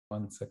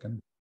1 second.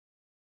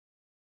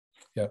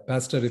 Yeah,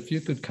 Pastor, if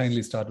you could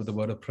kindly start with a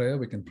word of prayer,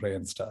 we can pray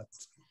and start.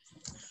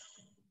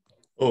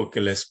 Okay,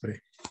 let's pray.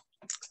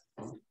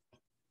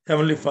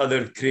 Heavenly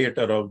Father,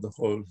 creator of the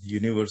whole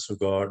universe, O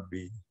God,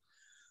 we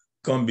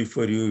come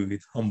before you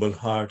with humble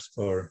hearts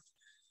for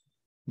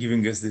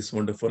giving us this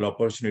wonderful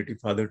opportunity,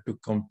 Father, to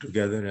come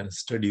together and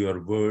study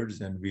your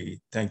words. And we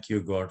thank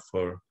you, God,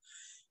 for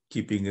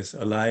keeping us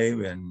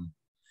alive and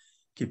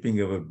keeping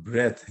our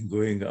breath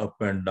going up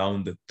and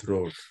down the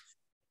throat.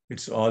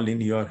 It's all in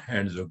your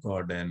hands, O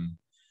God. And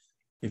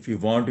if you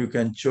want, you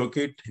can choke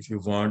it. If you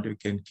want, you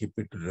can keep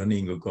it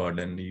running, O God.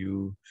 And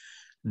you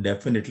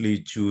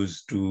definitely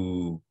choose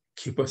to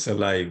keep us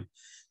alive.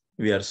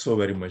 We are so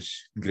very much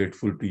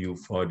grateful to you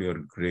for your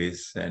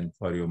grace and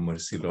for your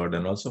mercy, Lord,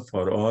 and also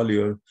for all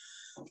your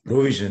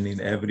provision in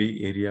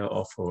every area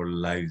of our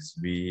lives.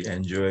 We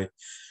enjoy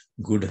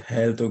good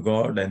health, O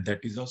God, and that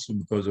is also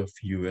because of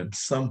you. And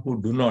some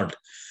who do not,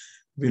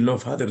 we know,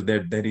 Father,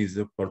 that there is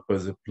a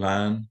purpose, a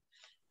plan.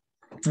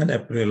 And I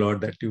pray, Lord,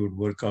 that you would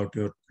work out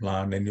your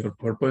plan and your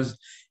purpose,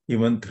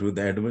 even through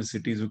the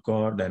adversities of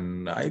God.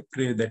 And I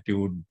pray that you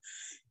would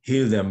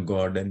heal them,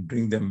 God, and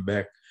bring them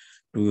back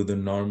to the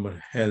normal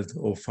health,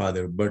 oh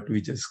Father. But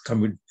we just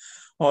commit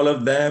all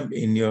of them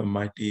in your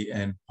mighty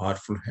and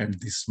powerful hand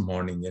this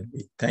morning. And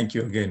we thank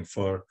you again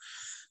for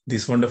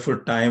this wonderful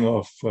time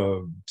of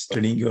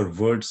studying your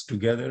words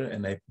together.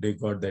 And I pray,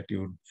 God, that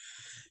you would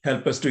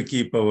help us to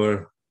keep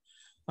our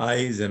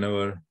eyes and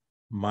our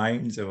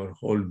minds, our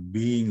whole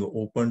being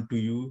open to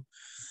you.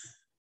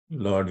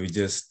 Lord, we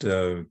just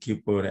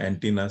keep our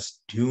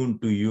antennas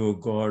tuned to you, O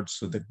God,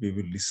 so that we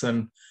will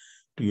listen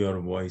to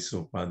your voice,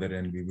 O Father,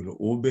 and we will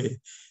obey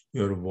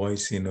your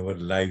voice in our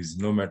lives,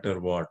 no matter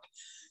what.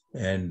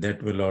 And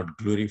that will, Lord,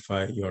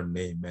 glorify your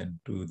name. And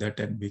to that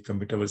end, we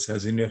commit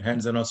ourselves in your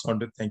hands. And also want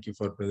to thank you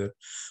for Brother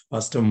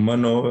Pastor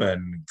Mano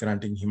and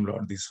granting him,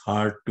 Lord, this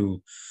heart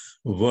to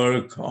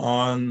work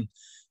on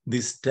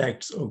these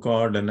texts, oh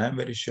God. And I'm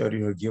very sure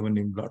you have given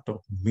him a lot of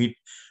meat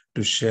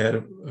to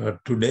share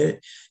today.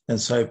 And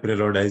so I pray,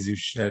 Lord, as you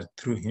share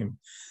through him,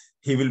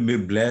 he will be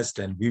blessed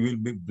and we will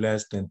be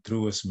blessed, and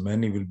through us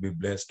many will be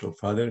blessed, oh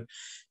Father,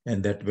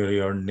 and that way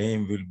your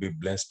name will be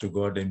blessed to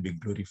God and be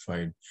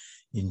glorified.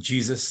 In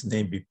Jesus'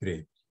 name we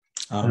pray.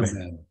 Amen.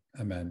 Amen.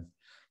 Amen.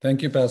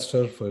 Thank you,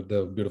 Pastor, for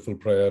the beautiful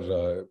prayer.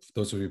 For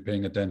those of you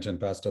paying attention,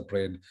 Pastor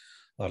prayed,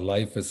 our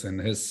life is in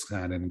his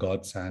hand, in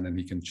God's hand, and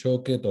he can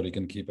choke it or he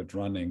can keep it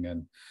running.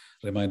 And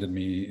reminded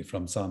me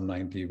from Psalm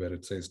 90, where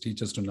it says,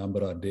 teach us to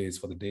number our days,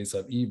 for the days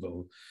are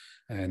evil.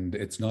 And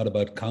it's not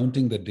about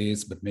counting the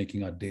days, but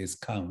making our days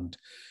count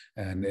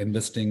and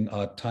investing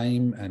our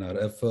time and our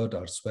effort,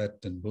 our sweat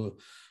and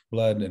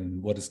blood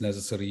and what is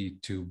necessary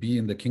to be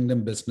in the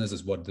kingdom business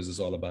is what this is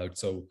all about.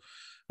 So,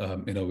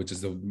 which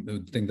is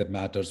the thing that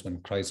matters when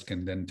Christ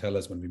can then tell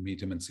us when we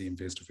meet him and see him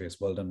face to face,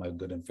 well done, my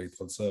good and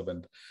faithful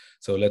servant.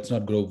 So let's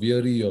not grow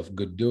weary of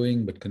good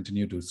doing, but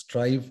continue to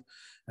strive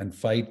and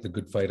fight the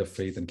good fight of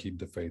faith and keep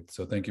the faith.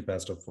 So thank you,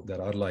 Pastor, for that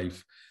our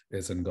life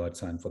is in God's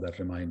hand, for that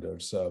reminder.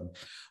 So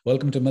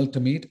welcome to Milk to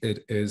Meat.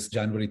 It is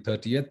January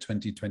 30th,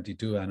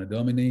 2022, Anno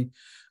Domini.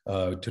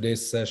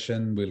 Today's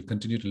session, we'll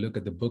continue to look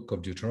at the book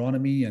of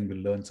Deuteronomy and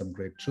we'll learn some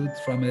great truths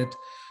from it.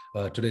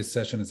 Today's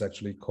session is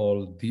actually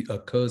called The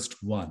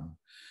Accursed One.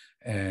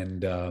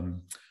 And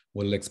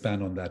we'll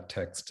expand on that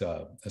text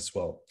as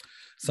well.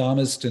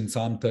 Psalmist in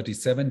Psalm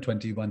 37,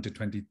 21 to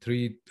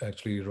 23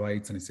 actually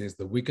writes, and he says,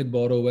 the wicked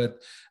borroweth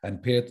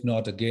and payeth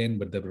not again,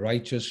 but the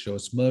righteous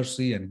shows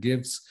mercy and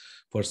gives.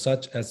 For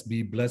such as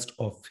be blessed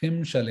of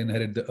him shall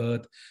inherit the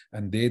earth,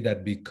 and they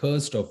that be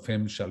cursed of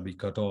him shall be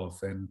cut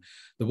off. And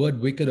the word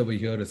wicked over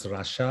here is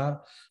rasha,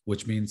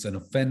 which means an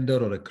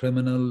offender or a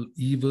criminal,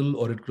 evil,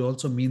 or it could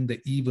also mean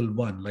the evil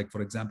one. Like,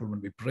 for example,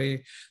 when we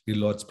pray the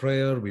Lord's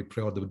Prayer, we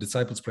pray, or the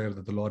disciples' prayer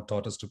that the Lord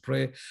taught us to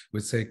pray, we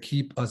say,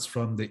 keep us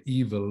from the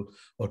evil,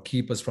 or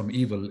keep us from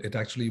evil. It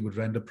actually would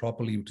render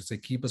properly to say,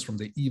 keep us from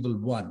the evil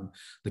one,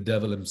 the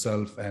devil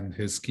himself and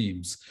his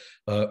schemes.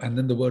 And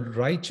then the word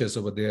righteous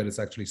over there is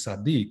actually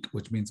Sadiq,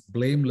 which means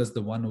blameless,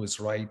 the one who is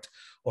right,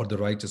 or the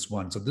righteous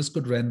one. So this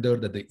could render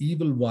that the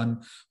evil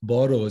one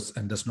borrows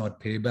and does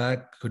not pay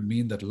back, could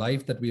mean that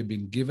life that we have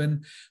been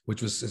given,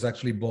 which is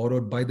actually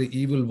borrowed by the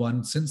evil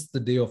one since the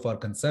day of our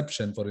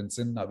conception, for in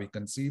sin are we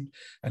conceived,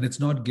 and it's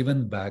not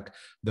given back.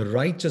 The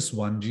righteous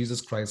one, Jesus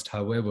Christ,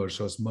 however,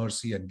 shows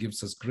mercy and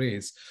gives us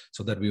grace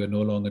so that we are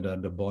no longer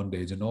under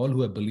bondage. And all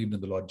who have believed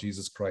in the Lord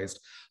Jesus Christ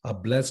are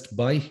blessed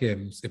by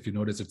him. If you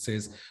notice, it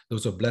says,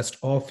 those who are blessed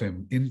of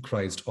him, in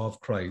Christ, of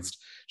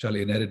Christ, shall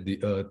inherit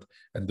the earth,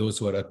 and those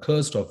who are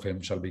accursed of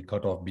him shall be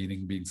cut off,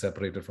 meaning being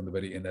separated from the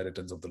very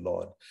inheritance of the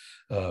Lord.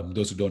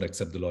 Those who don't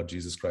accept the Lord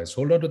Jesus Christ.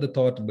 Hold on to the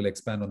thought, and we'll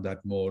expand on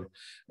that more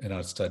in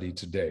our study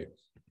today.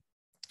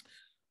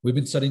 We've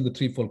been studying the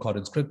threefold chord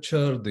in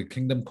Scripture, the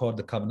kingdom chord,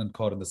 the covenant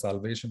chord, and the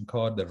salvation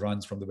chord that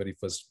runs from the very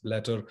first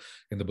letter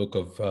in the book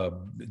of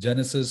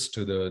Genesis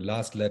to the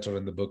last letter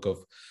in the book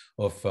of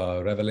of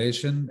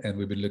Revelation, and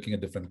we've been looking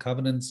at different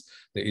covenants,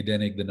 the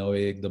Edenic, the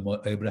Noahic,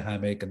 the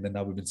Abrahamic, and then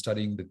now we've been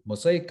studying the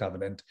Mosaic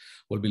covenant.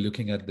 We'll be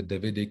looking at the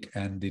Davidic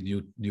and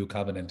the new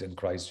covenant in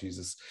Christ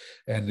Jesus.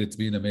 And it's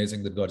been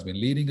amazing that God's been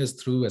leading us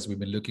through as we've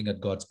been looking at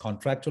God's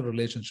contractual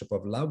relationship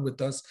of love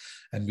with us,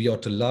 and we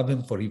ought to love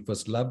him for he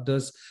first loved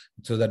us,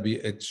 so that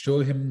we show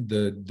him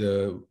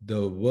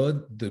the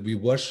word, that we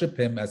worship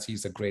him as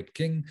he's a great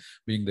king,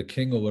 being the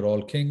king over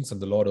all kings and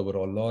the Lord over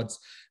all lords.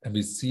 And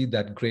we see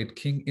that great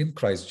king in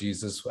Christ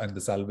Jesus and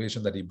the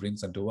salvation that he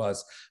brings unto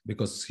us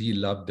because he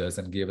loved us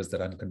and gave us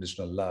that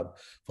unconditional love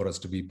for us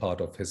to be part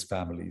of his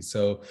family.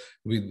 So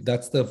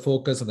that's the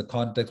focus and the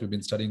context. We've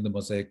been studying the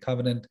Mosaic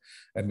covenant,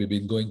 and we've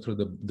been going through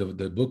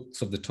the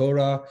books of the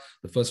Torah,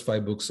 the first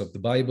 5 books of the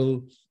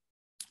Bible,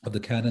 of the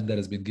canon that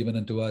has been given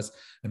unto us.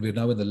 And we're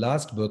now in the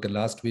last book, and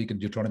last week in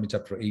Deuteronomy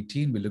chapter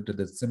 18, we looked at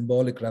the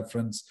symbolic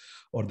reference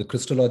or the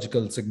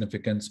Christological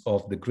significance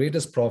of the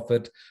greatest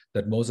prophet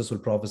that Moses will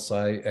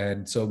prophesy.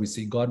 And so we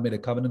see God made a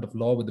covenant of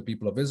law with the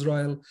people of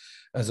Israel.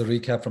 As a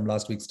recap from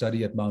last week's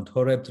study at Mount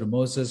Horeb through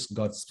Moses,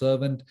 God's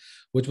servant,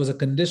 which was a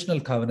conditional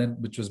covenant,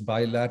 which was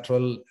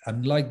bilateral,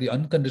 unlike the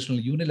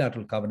unconditional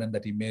unilateral covenant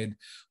that he made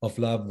of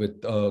love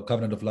with,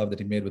 covenant of love that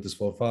he made with his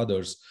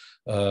forefathers,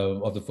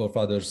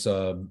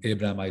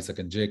 Abraham, Isaac,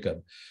 and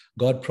Jacob.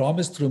 God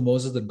promised through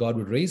Moses that God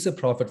would raise a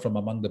prophet from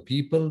among the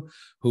people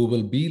who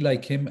will be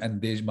like him,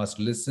 and they must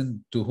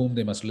listen, to whom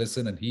they must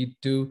listen and heed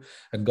to.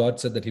 And God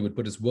said that he would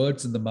put his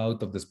words in the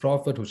mouth of this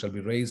prophet who shall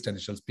be raised, and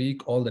he shall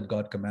speak all that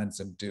God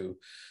commands him to.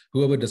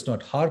 Whoever does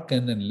not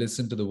hearken and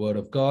listen to the word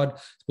of God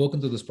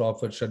spoken to this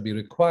prophet shall be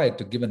required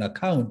to give an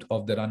account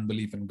of their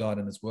unbelief in God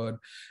and his word.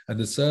 And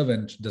the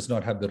servant does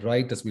not have the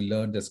right, as we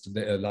learned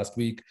last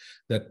week,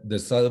 that the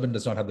servant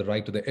does not have the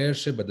right to the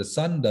heirship, but the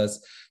son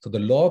does. So the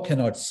law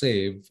cannot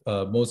save.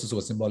 Moses, who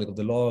was symbolic of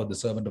the law, the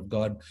servant of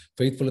God,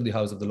 faithful in the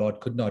house of the Lord,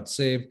 could not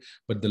save,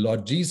 but the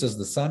Lord Jesus,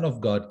 the Son of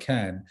God,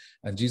 can.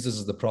 And Jesus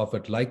is the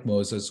prophet like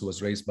Moses, who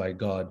was raised by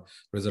God,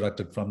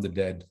 resurrected from the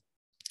dead,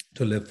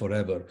 to live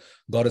forever.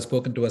 God has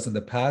spoken to us in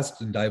the past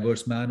in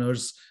diverse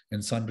manners,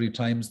 in sundry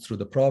times through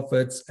the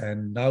prophets,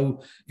 and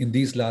now in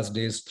these last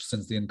days,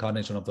 since the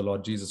incarnation of the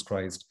Lord Jesus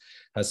Christ,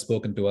 has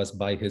spoken to us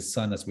by his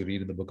Son, as we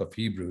read in the book of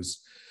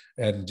Hebrews.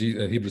 And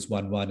Hebrews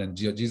 1:1, and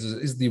Jesus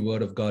is the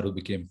word of God who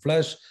became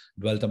flesh,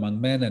 dwelt among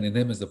men, and in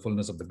him is the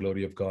fullness of the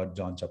glory of God.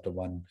 John chapter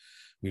 1,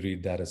 we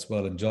read that as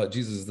well. And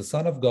Jesus is the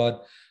Son of God.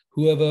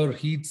 Whoever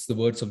heeds the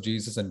words of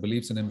Jesus and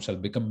believes in him shall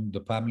become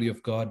the family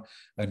of God,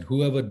 and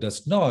whoever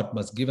does not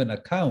must give an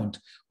account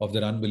of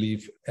their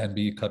unbelief and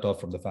be cut off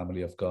from the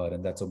family of God.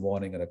 And that's a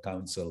warning and a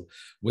counsel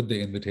with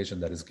the invitation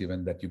that is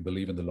given, that you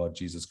believe in the Lord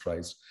Jesus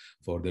Christ,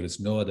 for there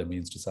is no other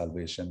means to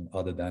salvation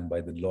other than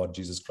by the Lord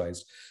Jesus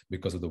Christ,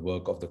 because of the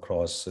work of the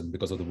cross and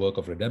because of the work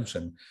of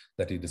redemption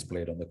that he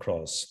displayed on the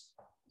cross.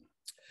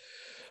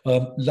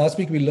 Last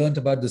week, we learned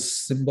about the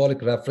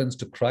symbolic reference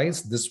to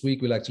Christ. This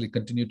week, we'll actually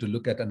continue to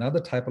look at another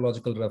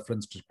typological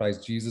reference to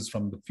Christ Jesus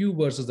from the few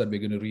verses that we're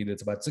going to read.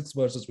 It's about 6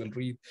 verses we'll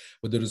read,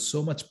 but there is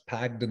so much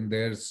packed in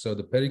there. So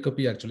the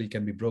pericope actually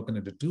can be broken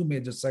into 2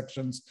 major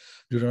sections.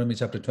 Deuteronomy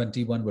chapter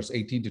 21, verse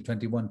 18 to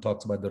 21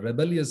 talks about the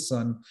rebellious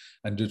son,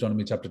 and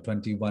Deuteronomy chapter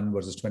 21,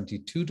 verses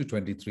 22 to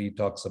 23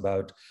 talks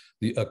about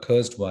the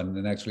accursed one.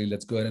 And actually,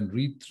 let's go ahead and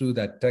read through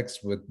that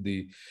text with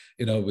the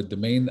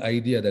main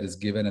idea that is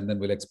given, and then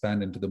we'll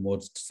expand into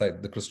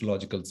the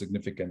Christological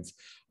significance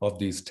of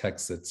these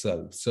texts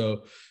itself.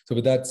 So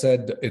with that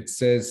said, it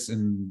says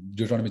in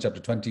Deuteronomy chapter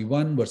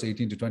 21, verse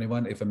 18 to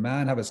 21, if a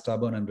man have a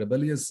stubborn and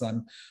rebellious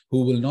son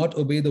who will not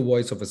obey the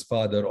voice of his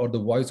father or the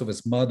voice of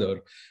his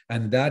mother,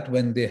 and that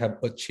when they have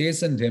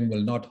chastened him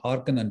will not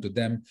hearken unto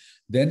them,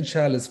 then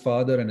shall his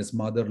father and his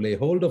mother lay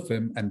hold of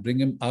him and bring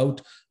him out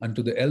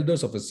unto the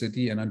elders of his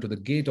city and unto the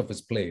gate of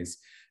his place.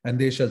 And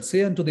they shall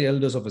say unto the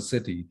elders of a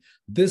city,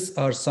 this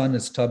our son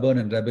is stubborn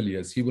and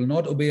rebellious. He will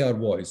not obey our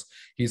voice.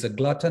 He is a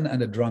glutton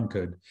and a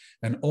drunkard.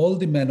 And all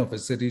the men of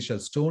his city shall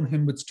stone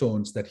him with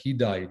stones that he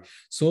die.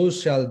 So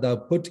shalt thou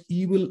put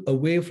evil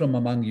away from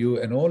among you,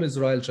 and all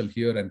Israel shall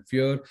hear and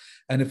fear.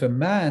 And if a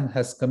man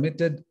has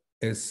committed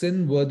a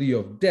sin worthy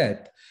of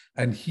death,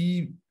 and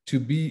he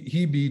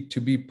be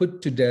to be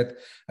put to death,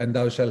 and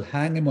thou shalt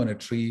hang him on a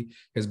tree,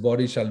 his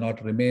body shall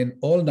not remain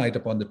all night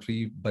upon the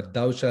tree, but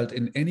thou shalt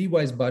in any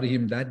wise bury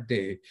him that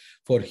day.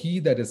 For he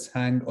that is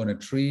hanged on a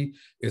tree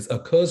is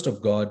accursed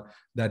of God,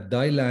 that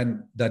thy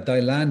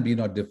land be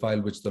not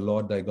defiled, which the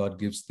Lord thy God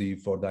gives thee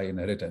for thy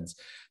inheritance.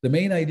 The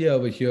main idea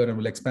over here, and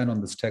we'll expand on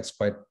this text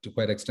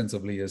quite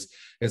extensively, is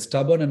a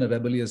stubborn and a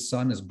rebellious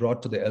son is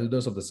brought to the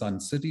elders of the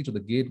son's city, to the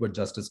gate where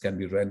justice can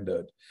be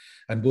rendered.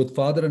 And both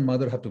father and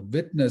mother have to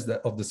witness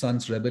of the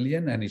son's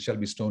rebellion, and he shall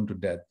be stoned to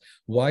death.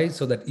 Why?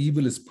 So that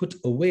evil is put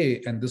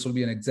away, and this will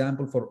be an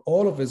example for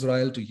all of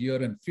Israel to hear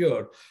and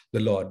fear the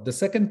Lord. The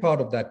second part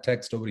of that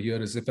text over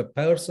here is if a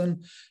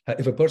person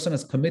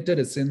has committed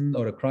a sin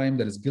or a crime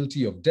that is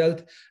guilty of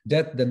death,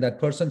 then that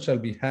person shall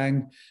be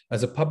hanged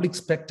as a public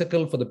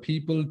spectacle for the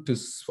people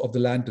of the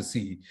land to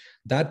see.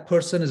 That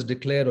person is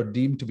declared or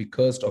deemed to be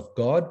cursed of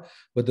God,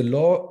 but the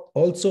law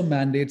also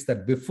mandates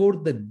that before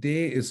the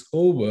day is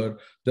over,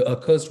 the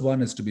accursed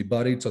one is to be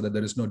buried so that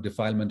there is no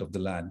defilement of the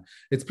land.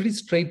 It's pretty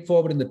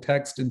straightforward in the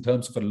text in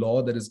terms of a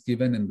law that is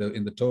given in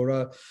the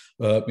Torah,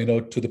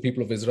 to the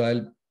people of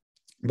Israel.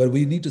 But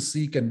we need to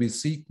seek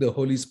the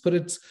Holy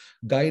Spirit's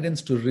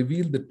guidance to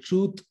reveal the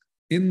truth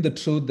in the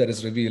truth that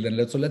is revealed.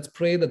 And so let's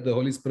pray that the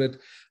Holy Spirit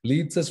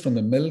leads us from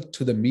the milk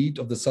to the meat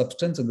of the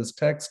substance in this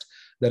text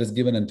that is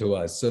given unto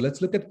us. So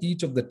let's look at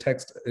each of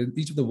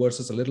the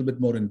verses a little bit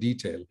more in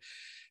detail.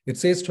 It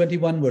says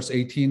 21 verse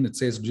 18, it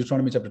says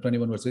Deuteronomy chapter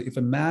 21 verse 8, if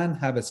a man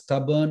have a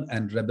stubborn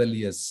and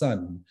rebellious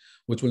son,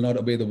 which will not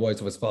obey the voice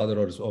of his father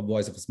or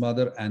voice of his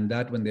mother, and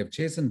that when they have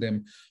chastened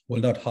him, will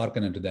not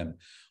hearken unto them.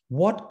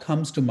 What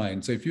comes to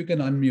mind? So if you can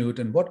unmute,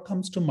 and what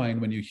comes to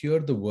mind when you hear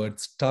the word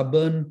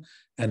stubborn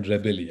and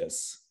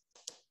rebellious?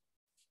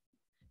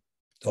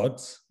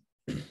 Thoughts?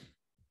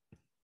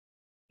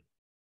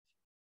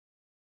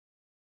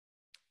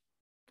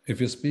 If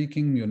you're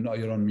speaking,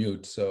 you're on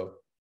mute. So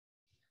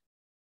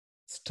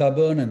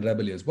stubborn and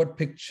rebellious. What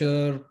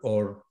picture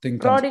or thing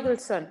comes? Prodigal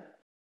son.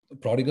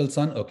 Prodigal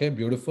son. Okay,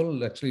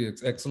 beautiful. Actually,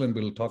 it's excellent.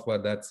 We'll talk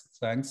about that.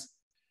 Thanks.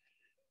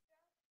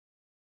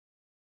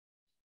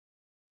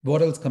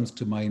 What else comes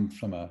to mind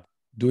from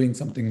doing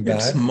something bad?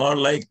 It's more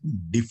like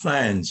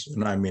defiance.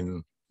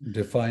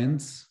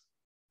 Defiance.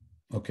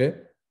 Okay.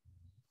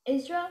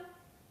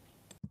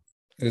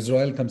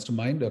 Israel comes to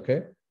mind.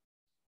 Okay.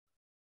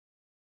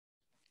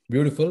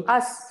 Beautiful.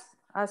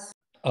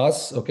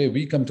 Us. Okay.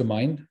 We come to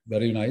mind.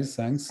 Very nice.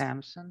 Thanks.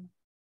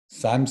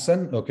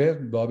 Samson. Okay.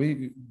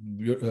 Bobby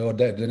or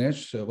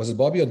Dinesh. Was it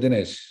Bobby or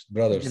Dinesh?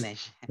 Brothers.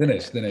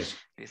 Dinesh.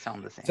 They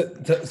sound the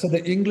same. So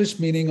the English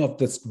meaning of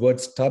this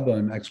word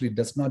stubborn actually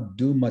does not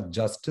do much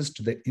justice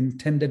to the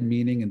intended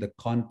meaning in the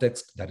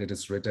context that it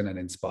is written and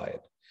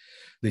inspired.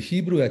 The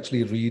Hebrew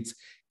actually reads,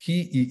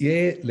 Ki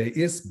ie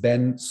leis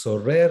ben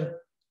sorer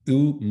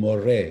u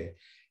more.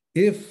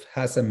 If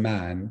has a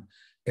man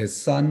a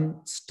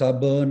son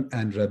stubborn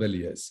and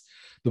rebellious.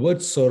 The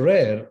word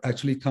sorer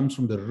actually comes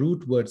from the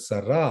root word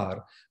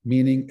sarar,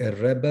 meaning a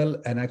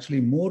rebel, and actually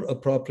more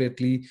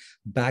appropriately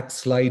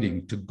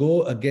backsliding, to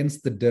go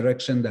against the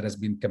direction that has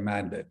been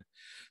commanded.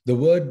 The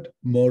word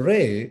more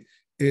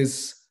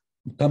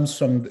comes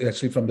from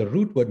the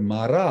root word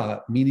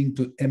mara, meaning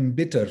to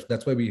embitter.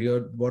 That's why we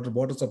hear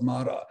waters of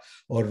Mara,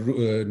 or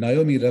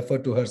Naomi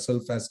referred to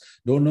herself as,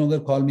 no longer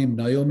call me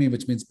Naomi,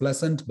 which means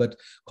pleasant, but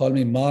call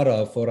me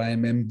Mara, for I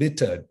am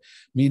embittered,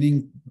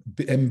 meaning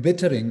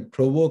embittering,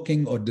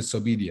 provoking, or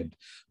disobedient.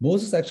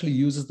 Moses actually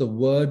uses the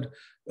word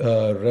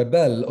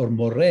rebel or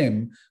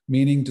morem,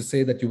 meaning to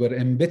say that you were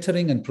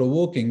embittering and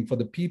provoking for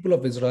the people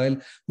of Israel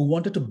who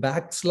wanted to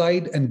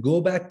backslide and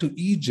go back to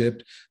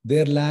Egypt,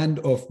 their land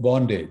of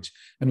bondage.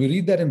 And we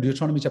read that in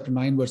Deuteronomy chapter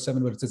 9, verse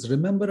 7, where it says,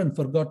 remember and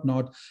forget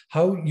not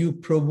how you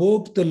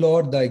provoked the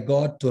Lord thy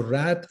God to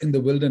wrath in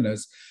the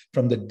wilderness,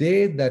 from the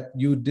day that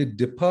you did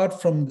depart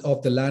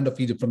of the land of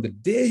Egypt, from the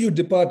day you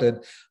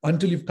departed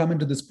until you've come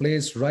into this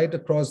place right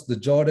across the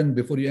Jordan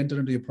before you enter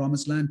into your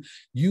promised land,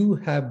 you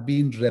have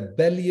been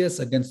rebellious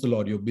against the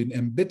Lord. You've been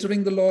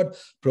embittering the Lord,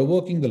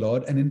 provoking the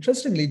Lord. And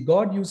interestingly,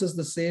 God uses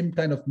the same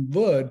kind of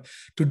word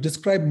to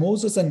describe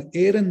Moses and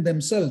Aaron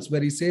themselves,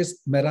 where he says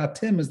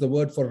meratim is the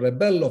word for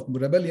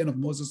rebellion of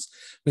Moses,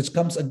 which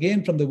comes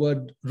again from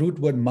the root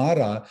word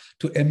mara,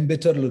 to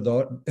embitter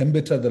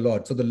the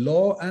Lord. So the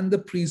law and the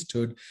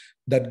priesthood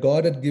that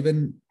God had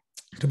given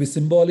to be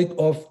symbolic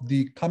of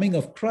the coming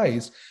of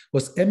Christ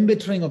was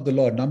embittering of the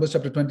Lord. Numbers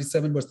chapter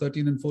 27, verse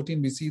 13 and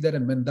 14, we see that.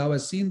 And when thou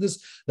hast seen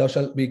this, thou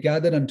shalt be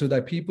gathered unto thy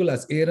people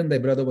as Aaron thy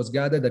brother was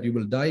gathered, that you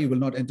will die, you will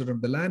not enter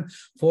into the land,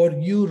 for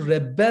you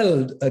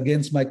rebelled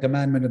against my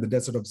commandment in the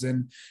desert of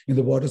Zin, in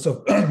the waters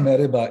of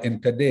Meribah, in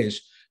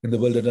Kadesh, in the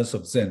wilderness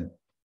of Zin.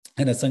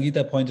 And as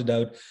Sangeeta pointed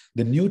out,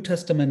 the New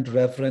Testament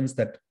reference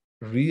that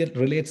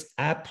relates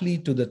aptly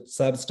to the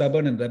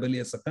stubborn and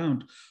rebellious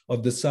account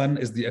of the son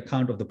is the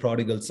account of the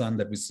prodigal son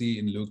that we see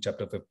in Luke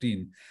chapter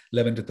 15,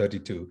 11 to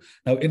 32.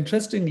 Now,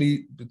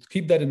 interestingly,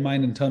 keep that in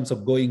mind in terms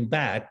of going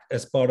back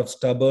as part of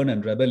stubborn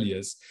and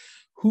rebellious.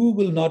 Who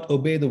will not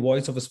obey the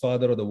voice of his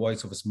father or the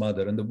voice of his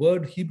mother? And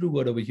the Hebrew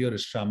word over here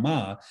is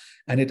shama,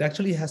 and it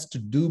actually has to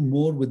do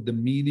more with the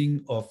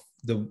meaning of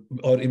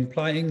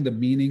implying the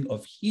meaning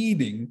of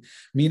heeding,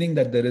 meaning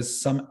that there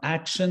is some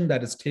action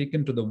that is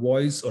taken to the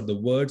voice or the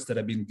words that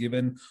have been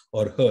given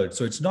or heard.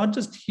 So it's not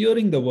just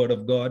hearing the word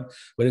of God,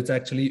 but it's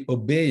actually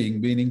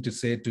obeying, meaning to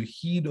say to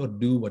heed or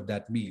do what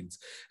that means.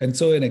 And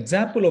so an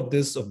example of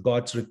this, of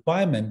God's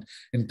requirement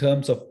in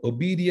terms of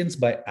obedience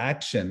by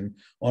action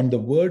on the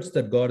words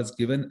that God has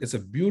given, is a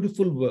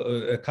beautiful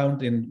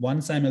account in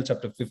 1 Samuel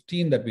chapter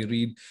 15 that we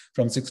read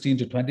from 16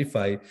 to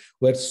 25,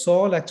 where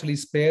Saul actually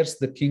spares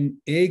the king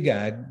Agag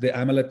Agag, the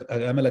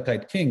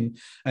Amalekite king,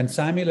 and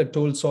Samuel had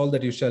told Saul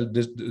that you shall,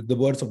 the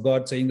words of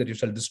God saying that you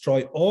shall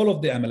destroy all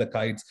of the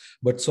Amalekites,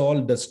 but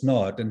Saul does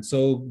not. And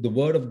so the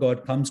word of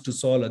God comes to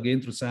Saul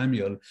again through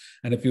Samuel.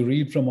 And if you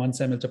read from 1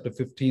 Samuel chapter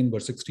 15,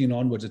 verse 16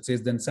 onwards, it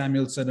says, then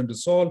Samuel said unto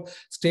Saul,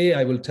 stay,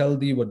 I will tell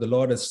thee what the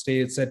Lord has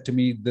said to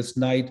me this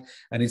night.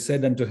 And he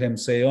said unto him,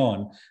 say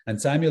on.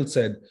 And Samuel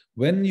said,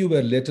 when you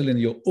were little in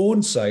your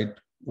own sight,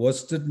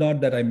 was it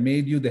not that I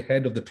made you the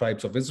head of the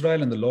tribes of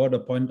Israel, and the Lord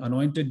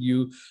anointed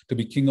you to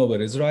be king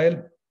over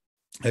Israel?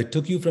 I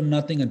took you from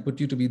nothing and put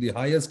you to be the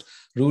highest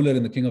ruler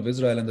in the king of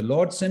Israel. And the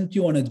Lord sent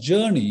you on a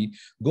journey,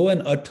 go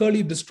and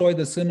utterly destroy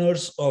the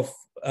sinners of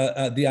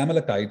the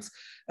Amalekites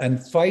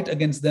and fight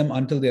against them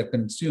until they are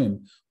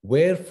consumed.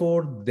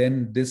 Wherefore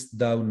then didst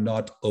thou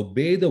not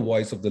obey the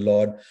voice of the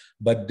Lord,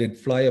 but did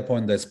fly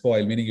upon thy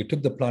spoil? Meaning you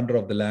took the plunder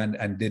of the land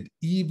and did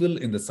evil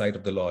in the sight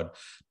of the Lord.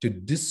 To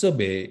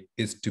disobey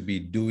is to be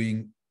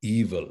doing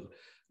evil.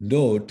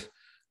 Note,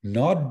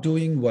 not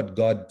doing what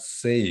God's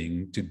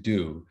saying to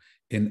do,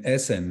 in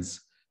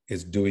essence,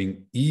 is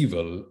doing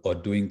evil or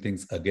doing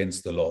things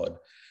against the Lord.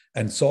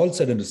 And Saul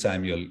said unto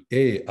Samuel,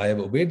 I have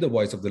obeyed the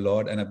voice of the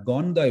Lord, and have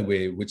gone thy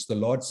way, which the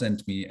Lord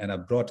sent me, and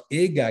have brought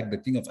Agag, the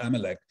king of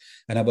Amalek,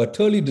 and have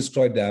utterly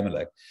destroyed the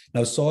Amalek.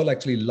 Now Saul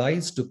actually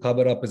lies to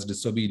cover up his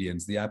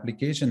disobedience. The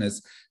application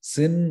is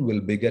sin will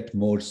beget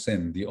more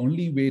sin. The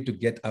only way to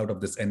get out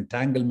of this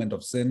entanglement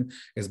of sin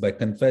is by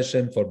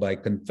confession, for by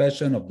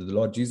confession of the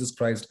Lord Jesus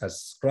Christ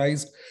as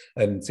Christ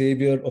and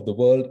Savior of the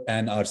world,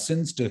 and our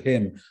sins to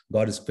him,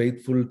 God is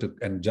faithful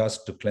and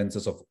just to cleanse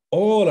us of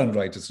all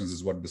unrighteousness,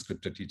 is what the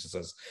scripture teaches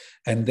us.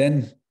 And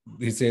then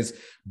he says,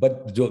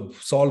 but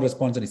Saul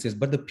responds and he says,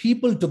 but the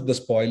people took the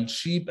spoil,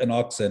 sheep and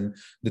oxen,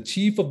 the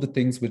chief of the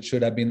things which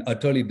should have been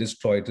utterly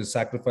destroyed, to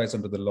sacrifice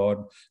unto the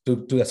Lord,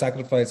 to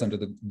sacrifice unto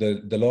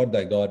the Lord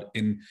thy God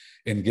in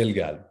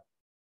Gilgal.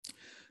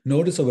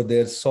 Notice over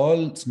there,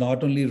 Saul's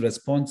not only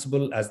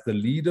responsible as the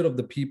leader of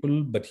the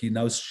people, but he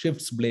now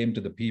shifts blame to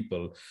the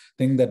people.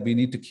 Thing that we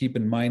need to keep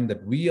in mind,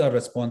 that we are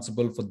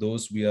responsible for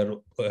those we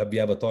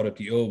have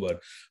authority over.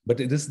 But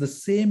it is the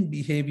same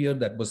behavior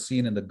that was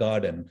seen in the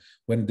garden,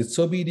 when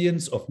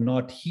disobedience of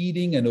not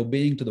heeding and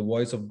obeying to the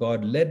voice of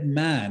God led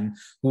man,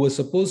 who was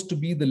supposed to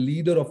be the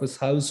leader of his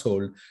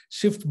household,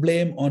 shift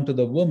blame onto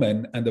the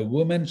woman, and the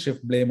woman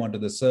shift blame onto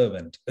the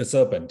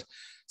serpent.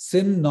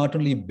 Sin not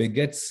only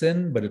begets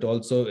sin, but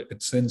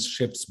sin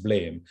shifts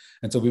blame.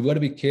 And so we've got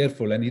to be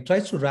careful. And he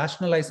tries to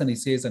rationalize, and he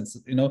says,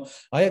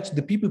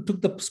 the people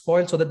took the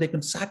spoil so that they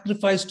can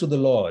sacrifice to the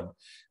Lord.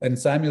 And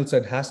Samuel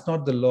said, has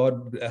the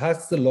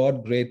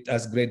Lord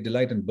great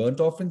delight in burnt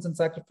offerings and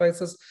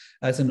sacrifices,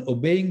 as in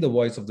obeying the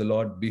voice of the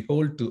Lord?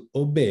 Behold, to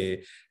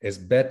obey is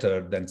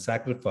better than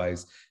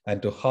sacrifice,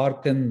 and to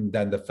hearken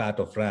than the fat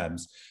of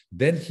rams.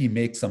 Then he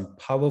makes some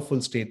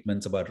powerful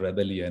statements about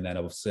rebellion and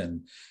of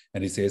sin.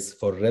 And he says,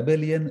 for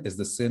rebellion is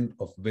the sin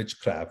of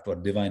witchcraft or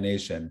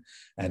divination,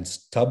 and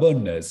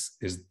stubbornness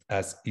is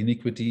as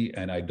iniquity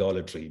and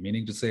idolatry.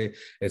 Meaning to say,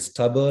 a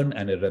stubborn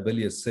and a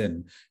rebellious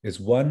sin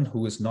is one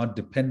who is not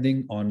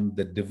depending on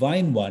the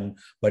divine one,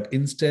 but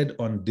instead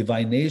on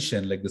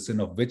divination, like the sin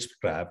of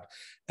witchcraft.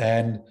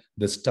 And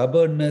the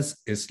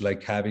stubbornness is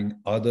like having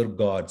other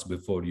gods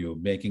before you,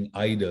 making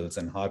idols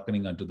and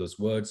hearkening unto those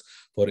words,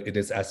 for it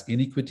is as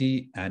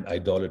iniquity and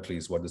idolatry,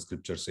 is what the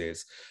scripture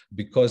says.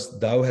 Because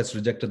thou hast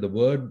rejected the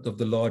word of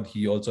the Lord,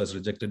 he also has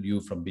rejected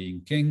you from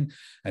being king.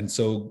 And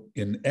so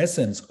in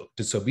essence,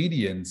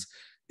 disobedience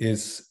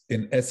is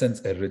in essence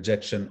a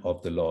rejection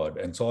of the Lord.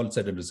 And Saul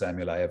said unto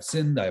Samuel, I have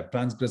sinned, I have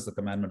transgressed the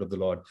commandment of the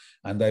Lord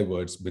and thy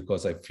words,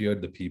 because I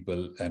feared the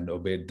people and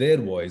obeyed their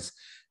voice.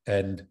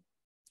 And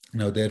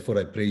now, therefore,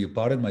 I pray you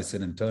pardon my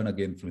sin and turn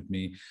again with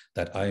me,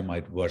 that I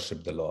might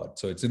worship the Lord.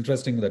 So it's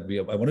interesting that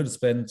I wanted to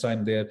spend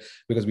time there,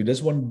 because we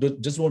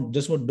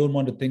don't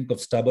want to think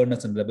of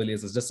stubbornness and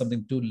rebellious as just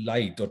something too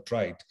light or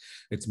trite.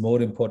 It's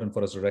more important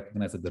for us to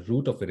recognize that the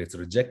root of it's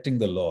rejecting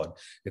the Lord.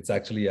 It's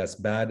actually as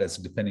bad as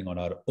depending on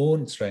our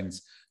own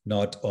strengths,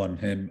 not on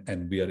him,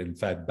 and we are in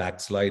fact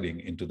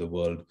backsliding into the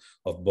world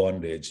of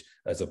bondage,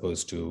 as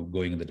opposed to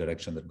going in the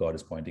direction that God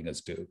is pointing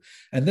us to.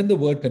 And then the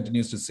word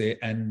continues to say,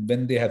 and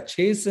when they have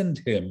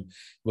chastened him,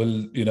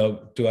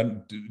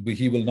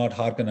 he will not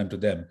hearken unto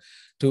them.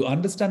 To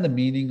understand the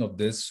meaning of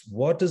this,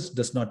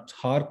 does not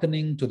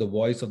hearkening to the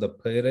voice of the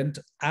parent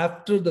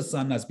after the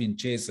son has been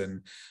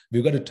chastened?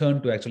 We've got to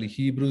turn to actually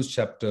Hebrews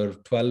chapter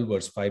 12,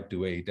 verse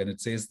 5-8. And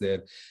it says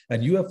there,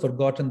 and you have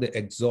forgotten the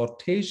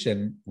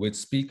exhortation which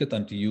speaketh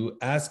unto you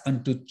as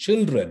unto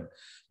children.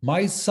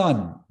 My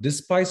son,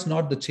 despise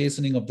not the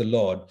chastening of the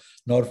Lord,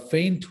 nor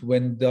faint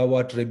when thou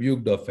art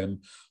rebuked of him.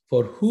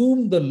 For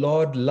whom the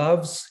Lord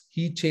loves,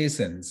 he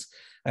chastens,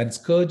 and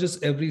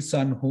scourges every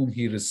son whom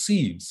he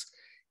receives.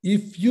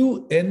 If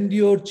you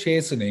endure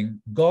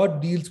chastening,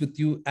 God deals with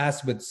you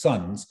as with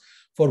sons.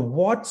 For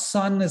what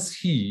son is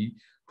he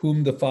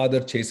whom the father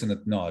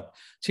chasteneth not?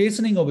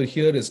 Chastening over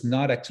here is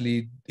not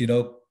actually,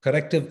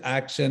 corrective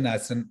action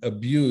as in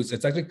abuse.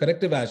 It's actually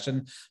corrective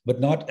action, but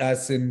not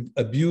as in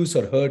abuse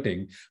or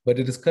hurting, but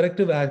it is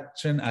corrective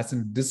action as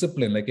in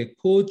discipline. Like a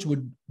coach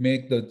would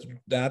make the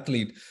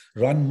athlete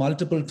run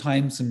multiple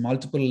times in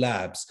multiple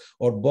laps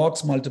or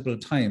box multiple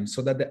times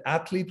so that the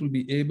athlete will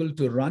be able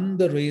to run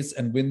the race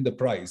and win the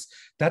prize.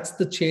 That's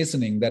the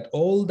chastening, that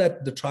all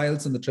that the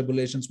trials and the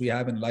tribulations we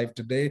have in life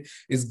today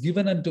is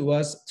given unto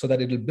us so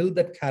that it will build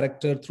that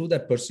character through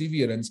that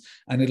perseverance,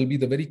 and it'll be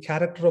the very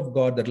character of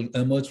God that will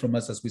emerge from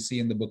us, as we see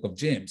in the book of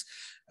James.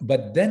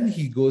 But then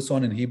he goes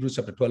on in Hebrews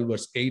chapter 12,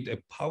 verse 8, a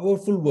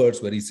powerful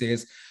verse where he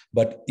says,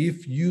 but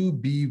if you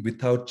be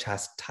without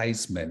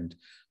chastisement,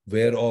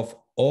 whereof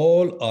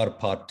all are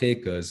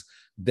partakers,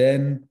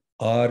 then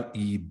are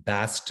ye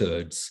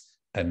bastards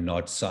and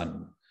not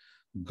sons.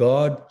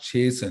 God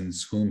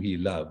chastens whom he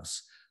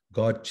loves.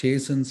 God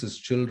chastens his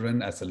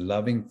children as a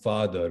loving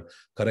father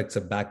corrects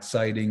a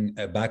backsliding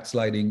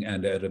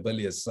and a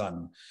rebellious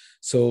son.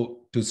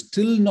 So to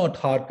still not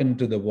hearken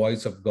to the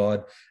voice of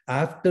God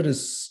after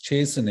his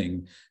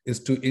chastening is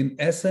to, in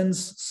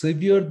essence,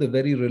 sever the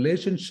very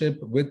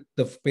relationship with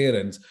the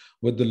parents,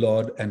 with the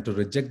Lord, and to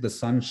reject the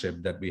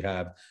sonship that we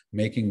have,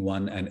 making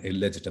one an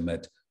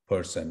illegitimate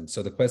person.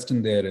 So the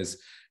question there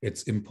is,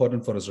 it's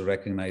important for us to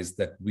recognize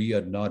that we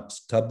are not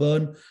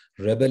stubborn,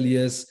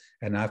 rebellious,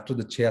 and after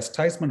the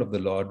chastisement of the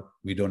Lord,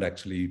 we don't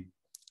actually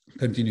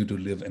continue to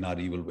live in our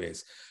evil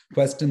ways.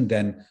 Question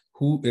then,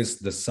 who is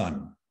the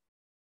son?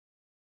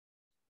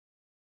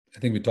 I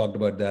think we talked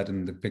about that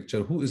in the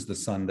picture. Who is the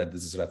son that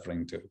this is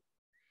referring to?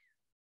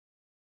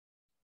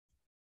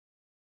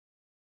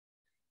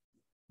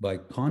 By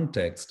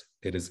context,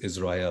 it is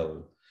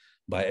Israel.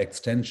 By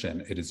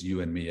extension, it is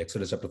you and me.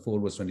 Exodus chapter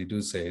 4, verse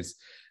 22 says,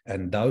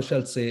 and thou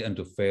shalt say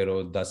unto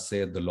Pharaoh, thus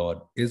saith the Lord,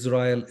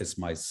 Israel is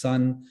my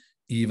son,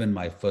 even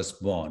my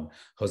firstborn.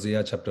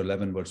 Hosea chapter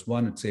 11, verse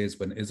 1, it says,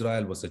 when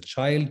Israel was a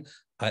child,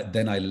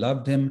 then I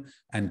loved him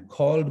and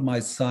called my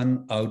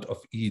son out of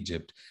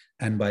Egypt.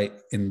 And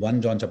in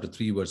 1 John chapter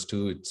 3, verse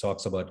 2, it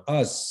talks about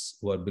us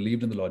who are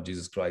believed in the Lord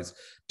Jesus Christ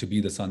to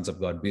be the sons of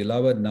God.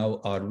 Beloved, now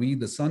are we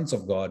the sons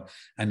of God,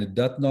 and it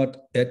doth not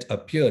yet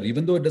appear,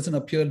 even though it doesn't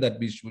appear that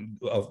we should,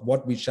 of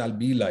what we shall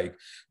be like,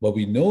 but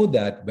we know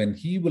that when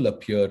he will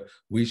appear,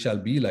 we shall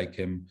be like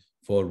him,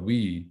 for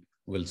we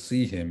will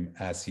see him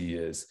as he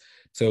is.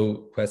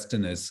 So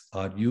question is,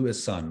 are you a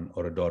son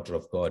or a daughter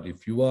of God?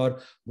 If you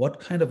are, what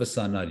kind of a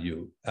son are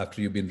you?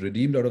 After you've been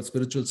redeemed out of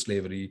spiritual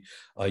slavery,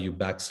 are you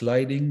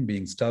backsliding,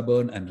 being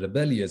stubborn and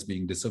rebellious,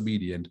 being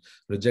disobedient,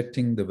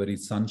 rejecting the very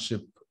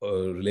sonship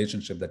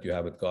relationship that you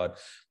have with God,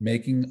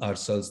 making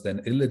ourselves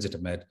then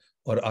illegitimate?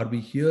 Or are we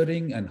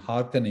hearing and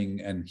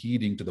hearkening and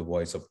heeding to the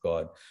voice of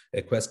God?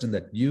 A question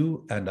that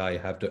you and I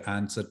have to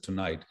answer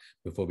tonight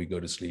before we go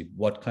to sleep.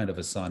 What kind of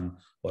a son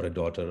or a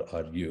daughter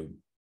are you?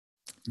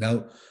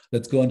 Now,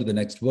 let's go on to the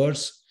next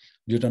verse.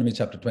 Deuteronomy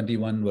chapter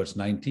 21, verse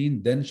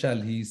 19. Then shall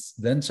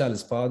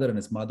his father and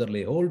his mother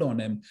lay hold on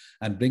him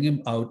and bring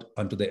him out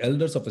unto the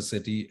elders of a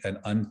city and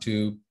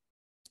unto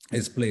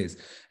his place.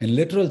 In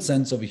literal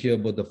sense over here,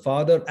 both the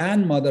father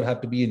and mother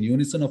have to be in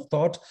unison of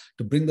thought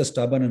to bring the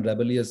stubborn and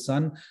rebellious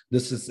son.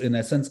 This is in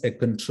essence a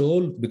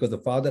control, because the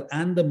father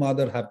and the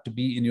mother have to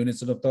be in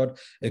unison of thought,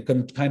 a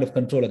kind of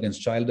control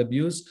against child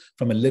abuse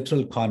from a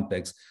literal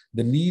context.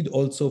 The need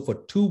also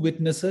for two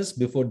witnesses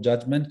before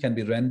judgment can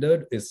be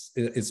rendered is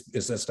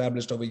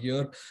established over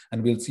here,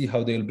 and we'll see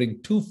how they'll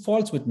bring two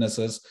false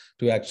witnesses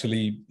to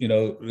actually,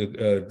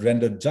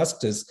 render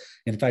justice,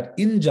 in fact,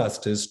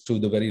 injustice to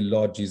the very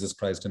Lord Jesus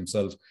Christ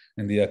himself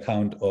in the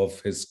account of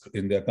his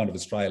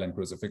trial and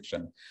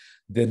crucifixion.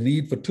 The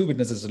need for two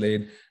witnesses is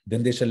laid.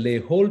 Then they shall lay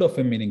hold of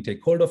him, meaning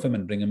take hold of him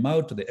and bring him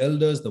out to the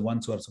elders, the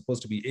ones who are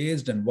supposed to be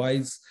aged and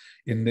wise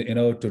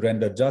to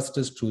render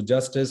justice, true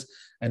justice.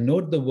 And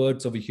note the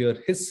words over here,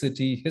 his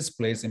city, his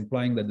place,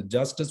 implying that the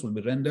justice will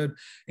be rendered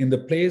in the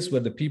place where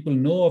the people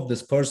know of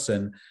this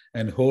person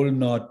and hold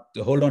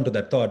on to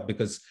that thought,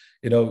 because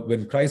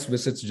when Christ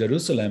visits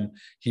Jerusalem,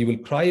 he will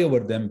cry over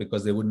them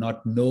because they would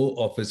not know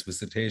of his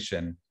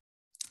visitation.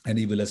 And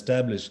he will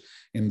establish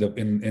in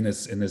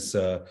his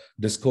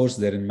discourse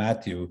there in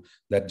Matthew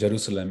that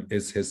Jerusalem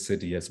is his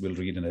city, as we'll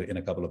read in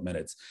a couple of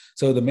minutes.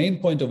 So the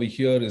main point over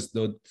here is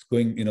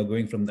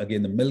going from,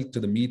 again, the milk to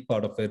the meat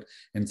part of it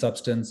in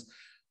substance,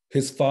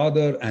 his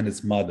father and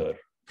his mother.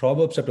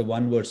 Proverbs chapter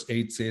 1 verse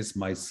 8 says,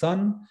 my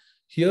son,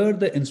 hear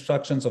the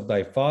instructions of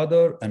thy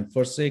father and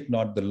forsake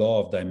not the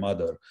law of thy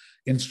mother.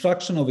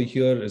 Instruction over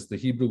here is the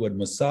Hebrew word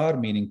musar,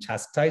 meaning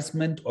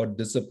chastisement or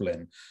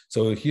discipline.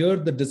 So hear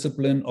the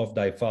discipline of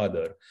thy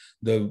father,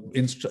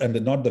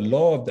 not the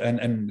law of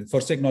and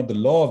forsake not the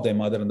law of thy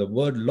mother. And the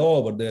word law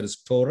over there is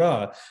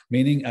Torah,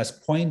 meaning as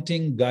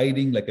pointing,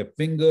 guiding, like a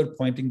finger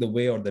pointing the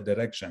way or the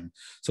direction.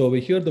 So over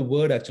here, the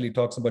word actually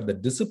talks about the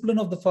discipline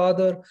of the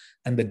father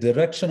and the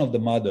direction of the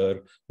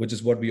mother, which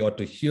is what we ought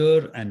to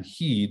hear and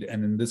heed.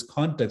 And in this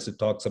context, it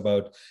talks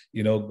about,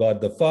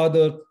 God the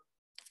Father,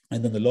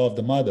 and then the law of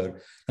the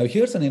mother. Now,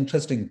 here's an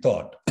interesting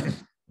thought.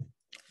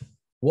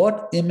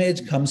 What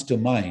image comes to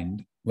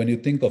mind when you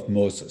think of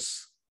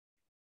Moses?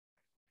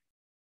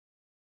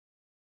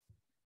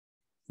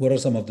 What are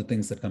some of the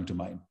things that come to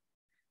mind?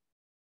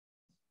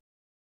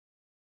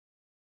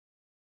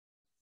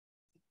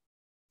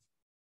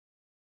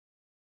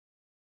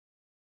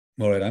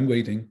 All right, I'm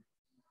waiting.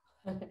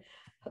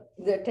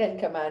 The 10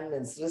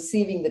 Commandments,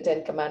 receiving the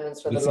 10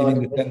 Commandments from the Receiving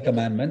Lord. the 10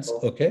 Commandments.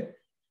 Okay.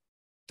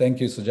 Thank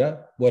you,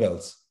 Suja. What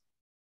else?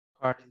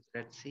 Parting the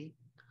Red Sea.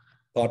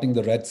 Parting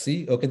the Red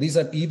Sea. Okay, these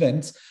are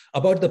events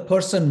about the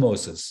person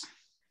Moses.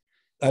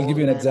 I'll give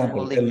you an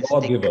example. A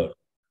lawgiver.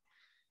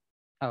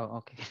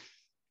 Oh, okay.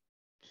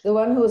 The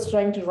one who was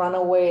trying to run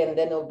away and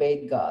then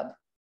obeyed God.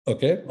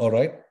 Okay, all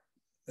right.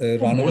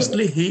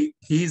 Mostly he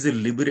is a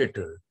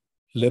liberator.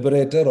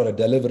 Liberator or a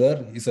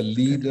deliverer. He's a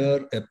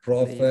leader, a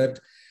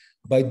prophet.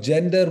 By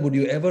gender, would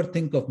you ever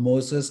think of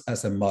Moses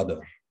as a mother?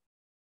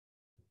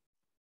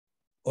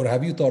 Or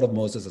have you thought of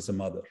Moses as a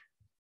mother?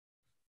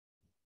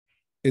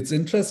 It's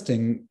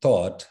interesting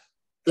thought.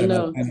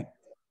 No.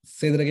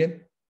 Say that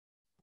again.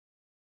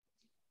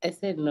 I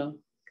said no.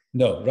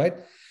 No, right?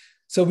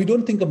 So we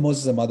don't think of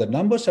Moses as a mother.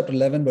 Numbers chapter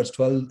 11, verse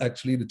 12,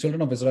 actually, the children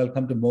of Israel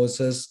come to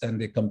Moses and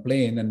they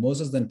complain. And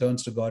Moses then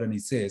turns to God and he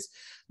says,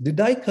 did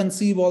I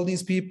conceive all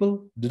these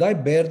people? Did I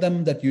bear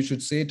them that you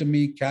should say to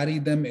me, carry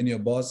them in your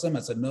bosom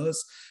as a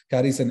nurse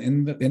carries an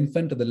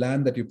infant to the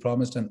land that you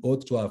promised an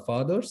oath to our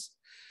fathers?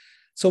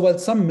 So while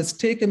some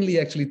mistakenly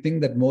actually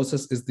think that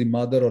Moses is the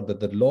mother or that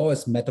the law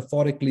is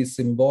metaphorically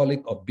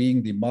symbolic of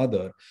being the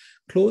mother,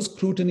 close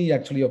scrutiny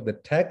actually of the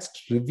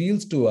text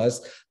reveals to us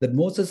that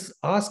Moses is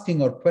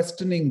asking or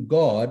questioning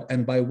God,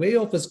 and by way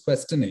of his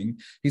questioning,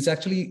 he's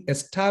actually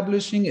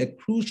establishing a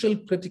crucial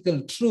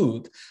critical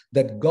truth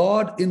that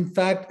God, in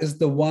fact, is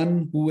the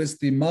one who is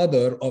the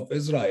mother of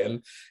Israel,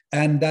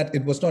 and that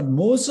it was not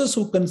Moses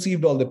who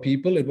conceived all the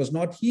people, it was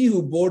not he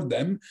who bore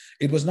them,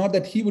 it was not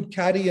that he would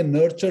carry and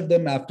nurture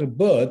them after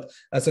birth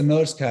as a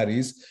nurse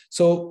carries.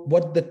 So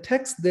what the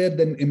text there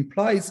then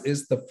implies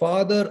is the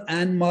father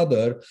and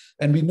mother,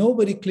 and we know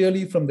very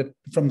clearly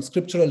from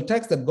scriptural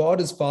text that God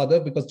is father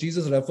because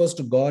Jesus refers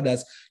to God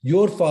as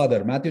your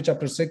father. Matthew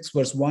chapter 6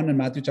 verse 1 and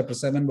Matthew chapter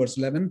 7 verse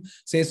 11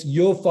 says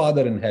your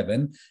father in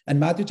heaven, and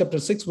Matthew chapter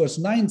 6 verse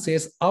 9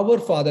 says our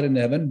father in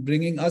heaven,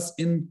 bringing us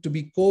in to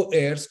be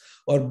co-heirs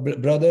or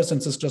brothers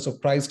and sisters of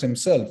Christ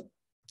himself.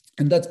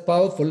 And that's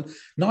powerful,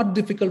 not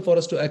difficult for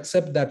us to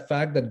accept that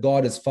fact that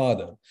God is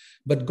father.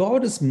 But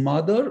God is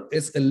mother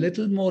is a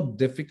little more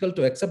difficult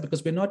to accept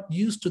because we're not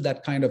used to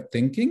that kind of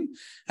thinking.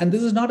 And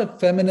this is not a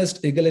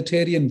feminist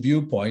egalitarian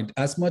viewpoint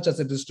as much as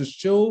it is to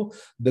show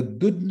the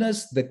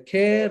goodness, the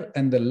care,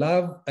 and the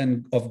love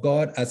of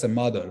God as a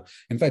mother.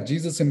 In fact,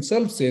 Jesus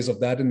himself says of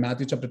that in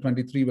Matthew chapter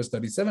 23, verse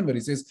 37, where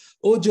he says,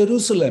 O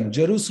Jerusalem,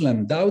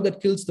 Jerusalem, thou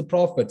that kills the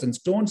prophets and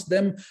stones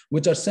them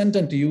which are sent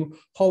unto you,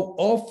 how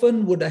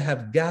often would I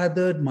have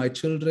gathered my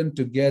children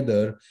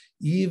together,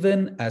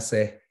 even as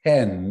a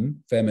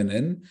hen,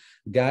 feminine,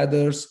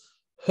 gathers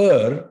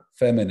her,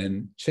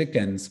 feminine,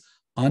 chickens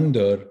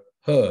under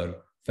her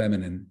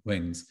feminine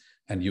wings,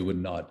 and you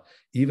would not.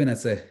 Even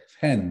as a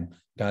hen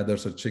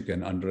gathers her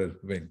chicken under her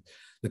wing.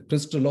 The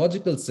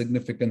Christological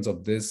significance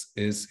of this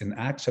is in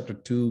Acts chapter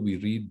 2, we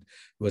read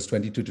verse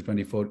 22 to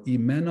 24, Ye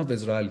men of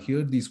Israel,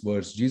 hear these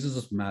words, Jesus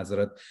of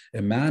Nazareth,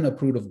 a man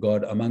approved of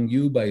God among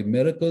you by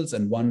miracles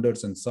and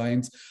wonders and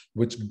signs,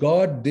 which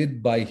God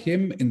did by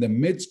him in the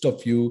midst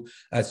of you,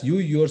 as you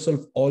yourself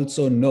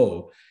also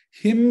know,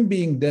 him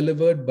being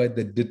delivered by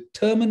the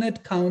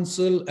determinate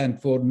counsel and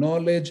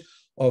foreknowledge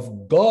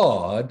of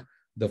God,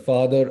 the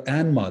Father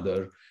and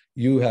Mother,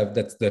 you have,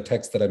 that's the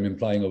text that I'm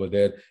implying over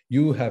there,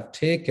 you have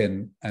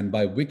taken and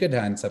by wicked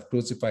hands have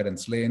crucified and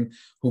slain,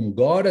 whom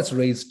God has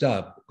raised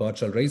up. God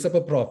shall raise up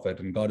a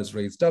prophet, and God is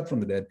raised up from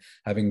the dead,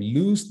 having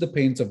loosed the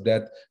pains of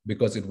death,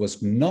 because it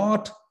was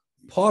not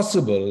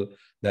possible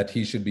that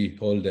he should be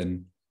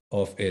holden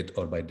of it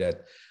or by death.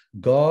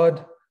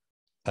 God,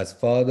 as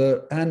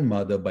father and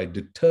mother, by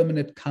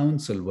determinate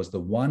counsel, was the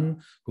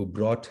one who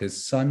brought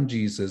his son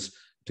Jesus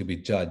to be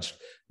judged.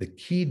 The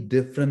key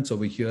difference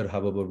over here,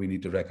 however, we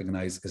need to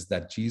recognize is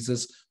that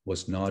Jesus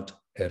was not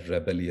a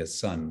rebellious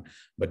son,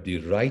 but the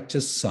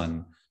righteous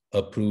son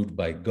approved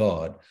by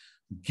God,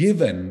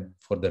 given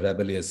for the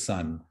rebellious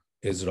son,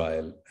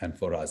 Israel, and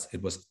for us.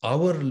 It was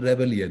our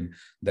rebellion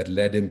that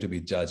led him to be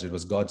judged. It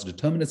was God's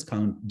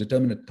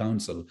determinate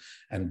counsel,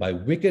 and by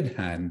wicked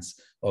hands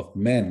of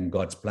men,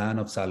 God's plan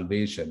of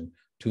salvation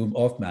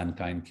of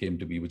mankind came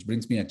to be, which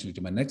brings me actually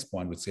to my next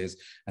point, which says,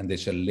 and they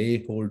shall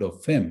lay hold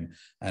of him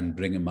and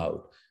bring him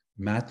out.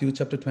 Matthew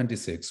chapter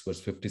 26,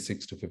 verse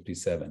 56 to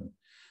 57.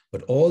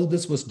 But all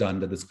this was done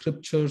that the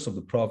scriptures of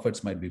the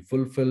prophets might be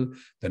fulfilled.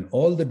 Then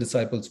all the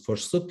disciples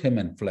forsook him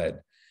and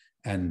fled.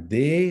 And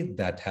they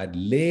that had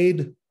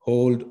laid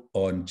hold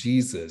on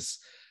Jesus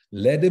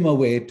led him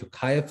away to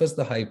Caiaphas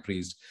the high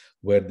priest,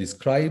 where the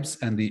scribes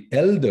and the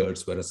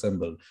elders were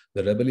assembled.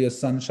 The rebellious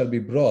son shall be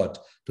brought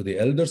to the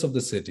elders of the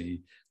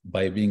city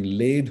by being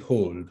laid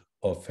hold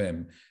of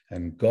him.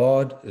 And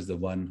God is the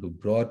one who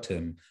brought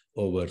him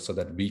over so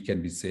that we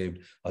can be saved.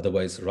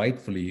 Otherwise,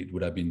 rightfully, it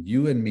would have been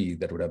you and me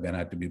that would have been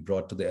had to be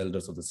brought to the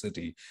elders of the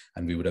city,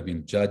 and we would have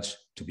been judged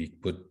to be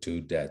put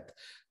to death.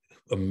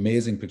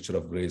 amazing picture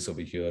of grace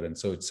over here. And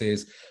so it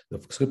says, the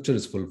scripture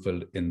is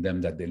fulfilled in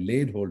them that they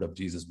laid hold of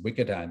Jesus'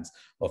 wicked hands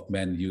of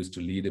men used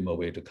to lead him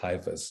away to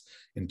Caiaphas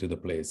into the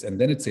place. And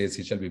then it says,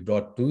 he shall be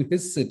brought to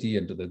his city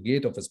and to the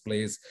gate of his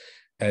place.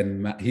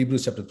 And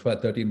Hebrews chapter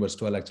 13, verse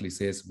 12 actually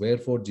says,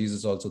 wherefore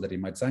Jesus also, that he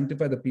might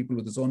sanctify the people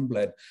with his own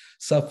blood,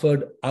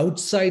 suffered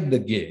outside the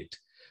gate.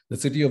 The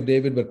city of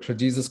David where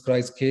Jesus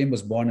Christ came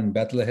was born in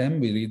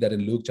Bethlehem. We read that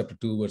in Luke chapter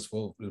 2, verse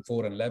 4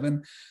 and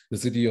 11. The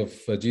city of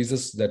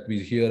Jesus that we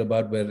hear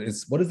about,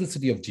 what is the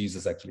city of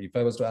Jesus actually? If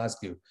I was to ask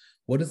you,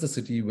 what is the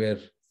city where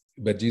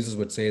Jesus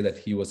would say that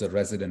he was a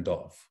resident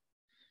of?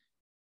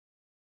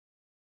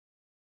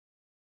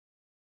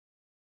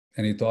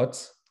 Any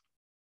thoughts?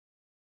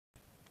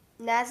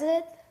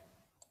 Nazareth.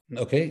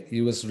 Okay,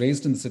 he was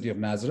raised in the city of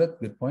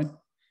Nazareth. Good point.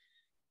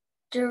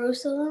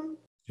 Jerusalem.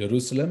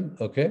 Jerusalem,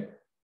 okay.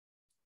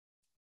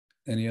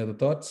 Any other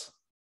thoughts?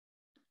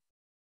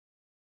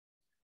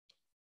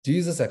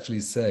 Jesus actually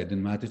said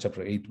in Matthew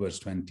chapter 8, verse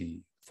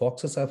 20,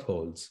 foxes have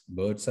holes,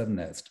 birds have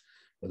nests,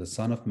 but the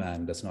Son of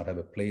Man does not have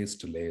a place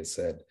to lay his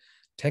head.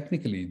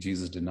 Technically,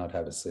 Jesus did not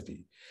have a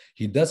city.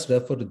 He does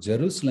refer to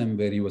Jerusalem,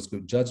 where he was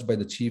judged by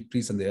the chief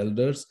priests and the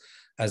elders,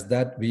 as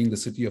that being the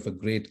city of a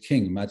great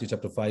king. Matthew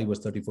chapter 5, verse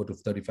 34 to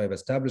 35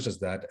 establishes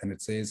that. And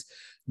it says,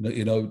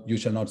 you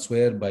shall not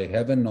swear by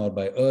heaven, nor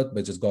by earth,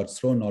 which is God's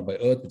throne, nor by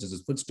earth, which is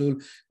his footstool,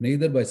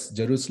 neither by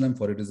Jerusalem,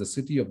 for it is the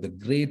city of the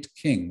great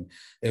king.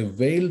 A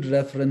veiled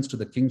reference to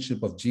the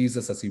kingship of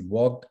Jesus as he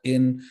walked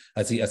in,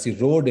 as he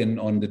rode in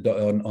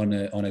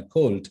on a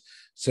colt,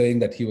 saying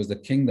that he was the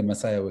king, the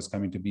Messiah was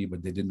coming to be,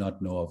 but they did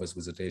not know of his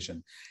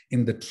visitation.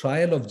 In the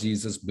trial of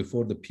Jesus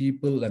before the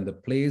people and the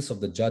place of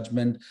the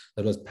judgment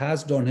that was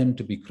passed on him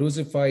to be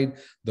crucified,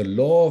 the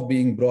law of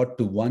being brought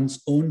to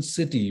one's own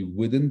city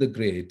within the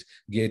great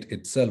gate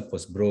itself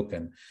was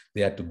broken.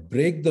 They had to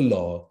break the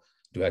law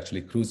to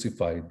actually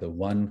crucify the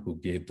one who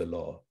gave the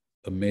law.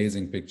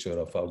 Amazing picture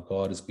of how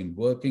God has been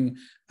working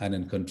and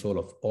in control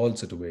of all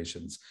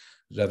situations.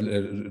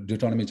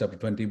 Deuteronomy chapter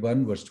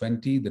 21, verse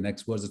 20, the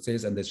next verse it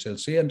says, and they shall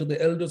say unto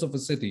the elders of a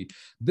city,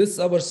 this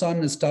our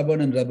son is stubborn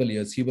and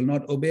rebellious. He will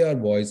not obey our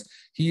voice.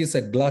 He is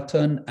a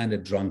glutton and a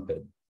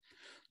drunkard.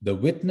 The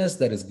witness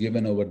that is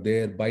given over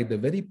there by the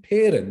very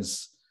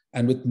parents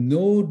and with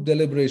no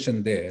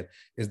deliberation there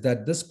is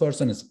that this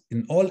person is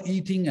in all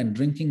eating and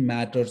drinking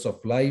matters of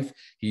life.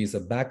 He is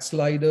a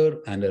backslider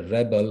and a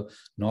rebel,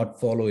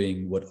 not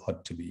following what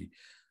ought to be.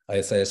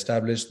 As I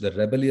established, the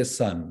rebellious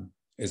son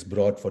is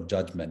brought for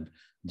judgment.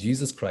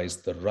 Jesus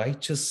Christ, the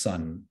righteous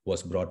Son,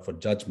 was brought for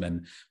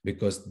judgment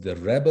because the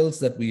rebels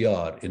that we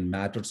are in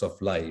matters of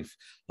life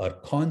are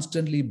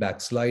constantly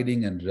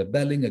backsliding and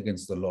rebelling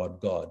against the Lord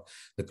God.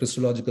 The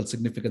Christological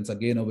significance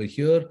again over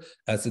here,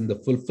 as in the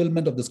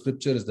fulfillment of the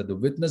scripture, is that the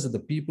witness of the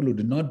people who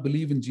did not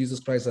believe in Jesus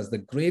Christ as the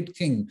great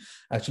king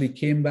actually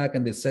came back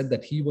and they said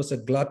that he was a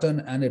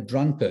glutton and a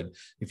drunkard.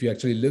 If you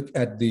actually look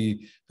at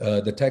the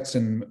text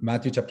in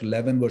Matthew chapter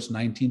 11, verse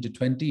 19 to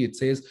 20, it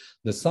says,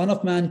 the Son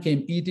of Man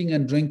came eating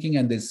and drinking,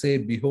 and they say,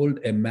 behold,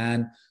 a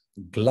man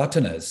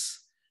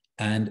gluttonous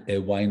and a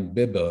wine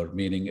bibber,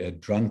 meaning a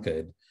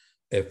drunkard,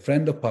 a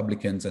friend of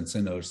publicans and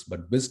sinners,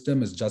 but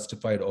wisdom is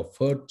justified of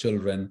her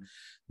children.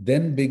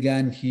 Then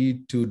began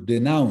he to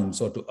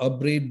denounce or to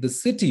upbraid the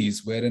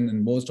cities wherein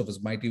in most of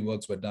his mighty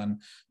works were done,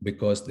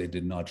 because they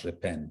did not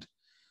repent.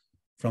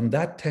 From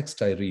that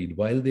text I read,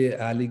 while they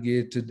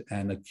allegated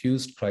and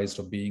accused Christ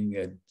of being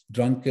a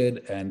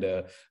drunkard and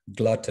a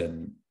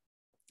glutton,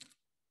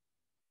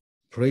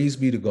 praise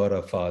be to God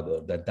our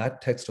Father,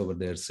 that text over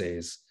there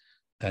says,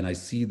 and I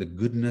see the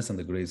goodness and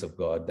the grace of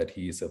God, that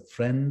he is a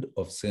friend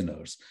of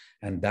sinners.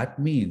 And that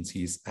means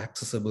he is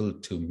accessible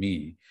to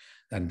me.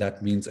 And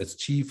that means as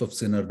chief of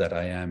sinner that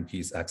I am,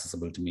 he's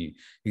accessible to me.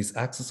 He's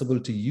accessible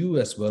to you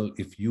as well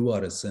if you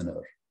are a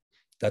sinner.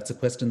 That's a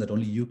question that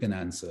only you can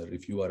answer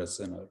if you are a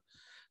sinner.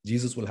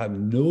 Jesus will have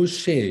no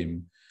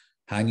shame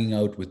hanging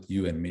out with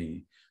you and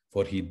me,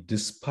 for he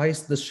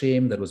despised the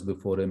shame that was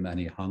before him and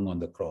he hung on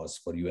the cross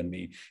for you and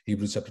me.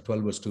 Hebrews chapter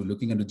 12, verse 2,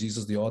 looking unto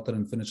Jesus, the author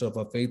and finisher of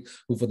our faith,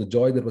 who for the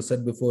joy that was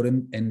set before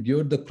him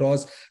endured the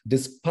cross,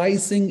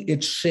 despising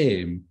its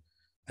shame,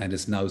 and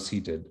is now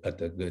seated at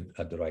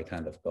the right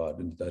hand of God,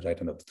 in the right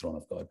hand of the throne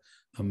of God.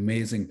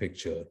 Amazing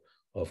picture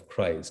of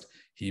Christ.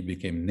 He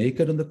became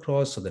naked on the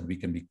cross so that we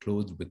can be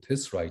clothed with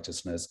his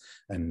righteousness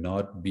and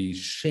not be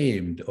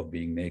shamed of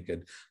being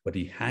naked. But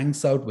he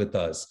hangs out with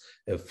us,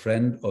 a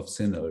friend of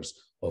sinners,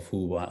 of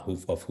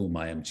whom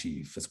I am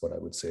chief, is what I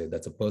would say.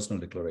 That's a personal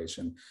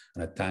declaration,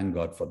 and I thank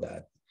God for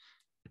that.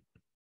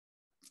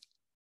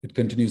 It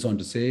continues on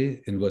to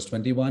say in verse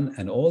 21,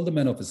 and all the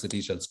men of the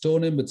city shall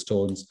stone him with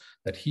stones,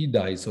 that he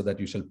die, so that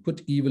you shall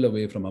put evil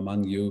away from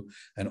among you,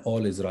 and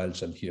all Israel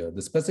shall hear.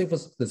 The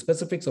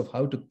specifics of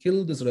how to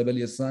kill this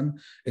rebellious son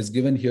is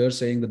given here,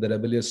 saying that the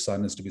rebellious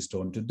son is to be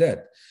stoned to death.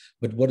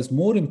 But what is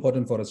more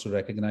important for us to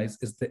recognize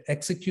is the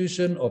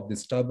execution of the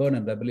stubborn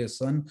and rebellious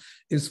son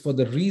is for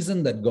the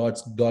reason that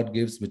God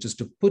gives, which is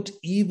to put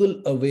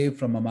evil away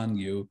from among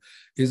you.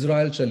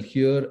 Israel shall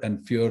hear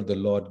and fear the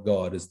Lord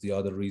God is the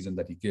other reason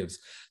that he gives.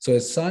 So a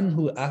son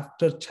who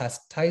after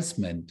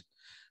chastisement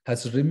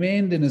has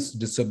remained in his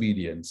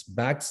disobedience,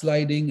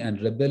 backsliding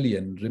and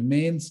rebellion,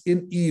 remains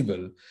in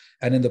evil.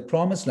 And in the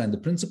promised land, the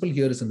principle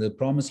here is in the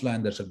promised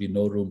land, there shall be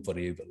no room for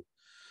evil.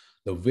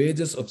 The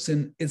wages of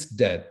sin is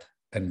death,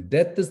 and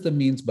death is the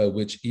means by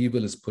which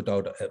evil is put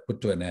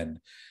to an end.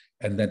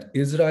 And that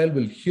Israel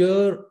will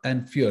hear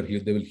and fear.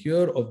 They will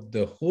hear of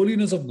the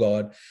holiness of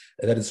God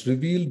that is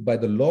revealed by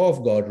the law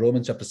of God.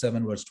 Romans chapter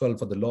 7, verse 12,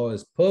 for the law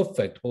is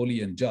perfect,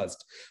 holy, and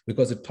just,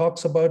 because it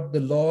talks about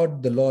the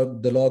Lord, the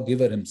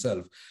lawgiver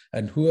himself.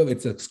 And whoever,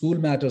 it's a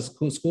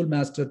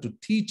schoolmaster to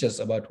teach us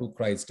about who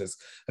Christ is.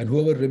 And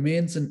whoever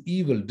remains in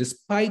evil,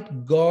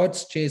 despite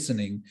God's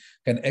chastening,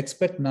 can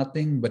expect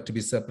nothing but to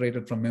be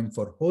separated from him,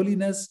 for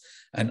holiness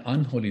and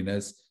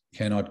unholiness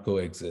cannot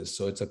coexist.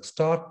 So it's a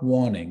stark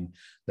warning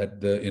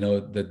that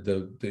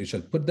you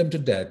shall put them to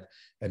death,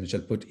 and you shall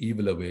put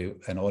evil away,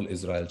 and all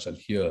Israel shall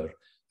hear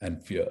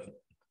and fear.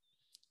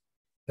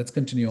 Let's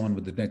continue on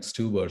with the next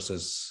two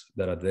verses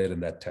that are there in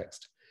that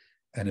text.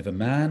 And if a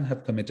man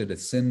have committed a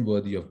sin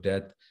worthy of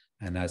death,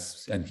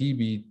 and he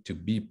be to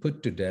be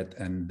put to death,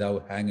 and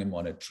thou hang him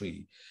on a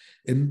tree.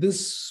 In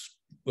this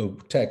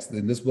text,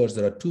 in this verse,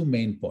 there are two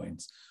main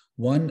points.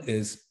 One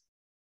is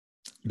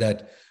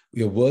that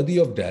you're worthy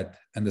of death,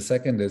 and the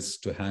second is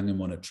to hang him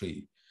on a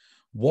tree.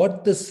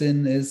 What the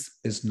sin is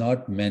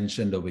not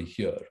mentioned over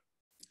here.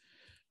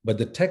 But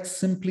the text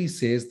simply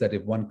says that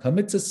if one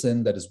commits a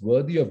sin that is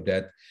worthy of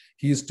death,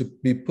 he is to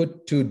be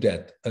put to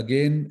death.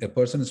 Again, a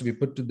person is to be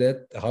put to death.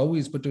 How he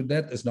is put to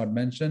death is not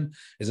mentioned.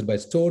 Is it by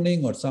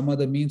stoning or some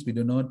other means? We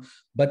do not.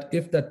 But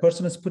if that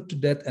person is put to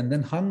death and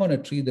then hung on a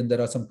tree, then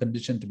there are some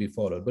conditions to be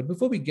followed. But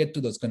before we get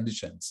to those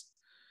conditions,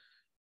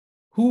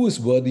 who is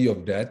worthy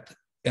of death?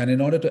 And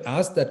in order to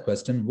ask that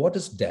question, what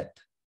is death?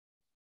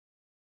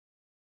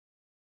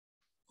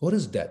 What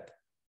is death?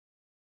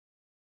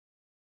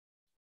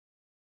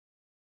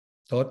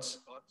 Thoughts?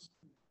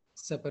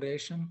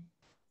 Separation.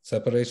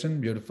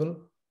 Separation, beautiful.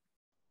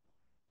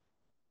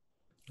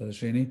 Brother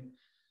Srini?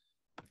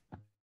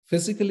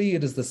 Physically,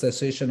 it is the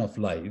cessation of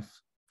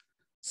life.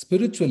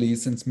 Spiritually,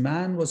 since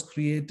man was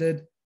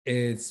created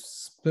a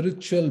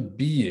spiritual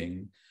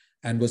being,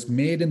 and was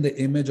made in the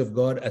image of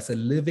God as a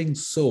living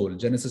soul,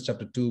 Genesis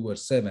chapter 2,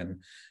 verse 7,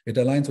 it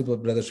aligns with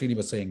what Brother Srini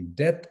was saying.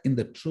 Death in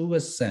the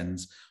truest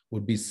sense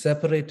would be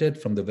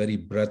separated from the very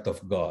breath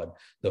of God,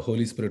 the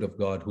Holy Spirit of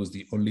God, who's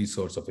the only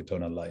source of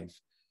eternal life.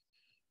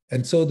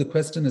 And so the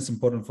question is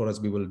important for us.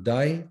 We will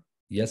die,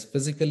 yes,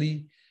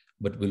 physically,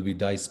 but will we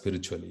die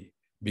spiritually,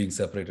 being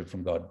separated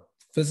from God?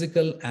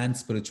 Physical and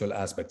spiritual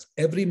aspects.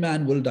 Every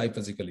man will die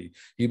physically.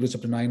 Hebrews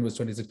chapter 9, verse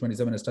 26,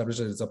 27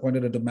 establishes it's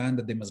appointed unto man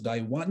that they must die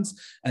once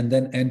and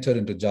then enter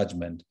into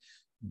judgment.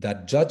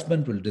 That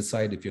judgment will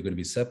decide if you're going to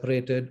be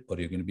separated or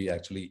you're going to be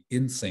actually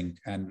in sync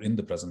and in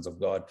the presence of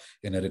God,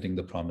 inheriting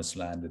the promised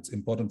land. It's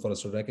important for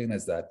us to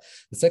recognize that.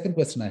 The second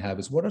question I have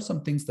is, what are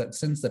some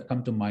sins that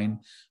come to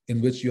mind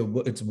in which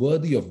it's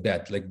worthy of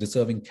death, like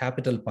deserving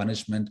capital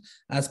punishment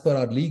as per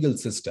our legal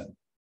system?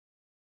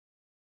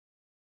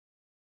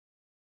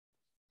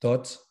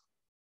 Thoughts?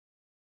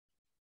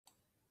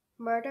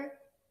 Murder.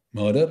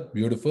 Murder,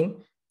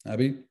 beautiful.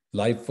 Abby,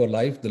 life for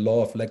life, the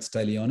law of lex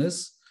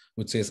talionis,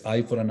 which says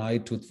eye for an eye,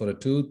 tooth for a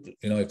tooth.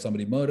 If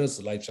somebody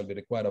murders, life shall be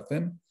required of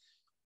him.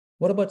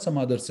 What about some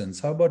other sins?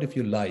 How about if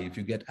you lie, if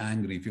you get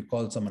angry, if you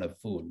call someone a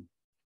fool?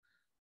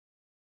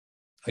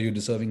 Are you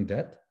deserving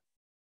death?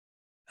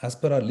 As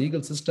per our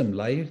legal system,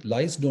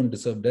 lies don't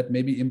deserve death,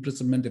 maybe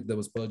imprisonment if there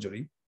was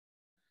perjury.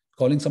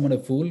 Calling someone a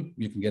fool,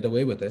 you can get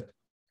away with it.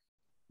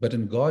 But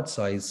in God's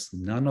eyes,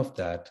 none of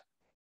that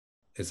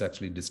is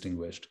actually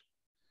distinguished.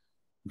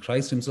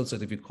 Christ himself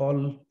said, if you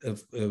call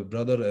a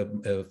brother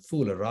a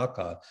fool, a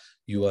raka,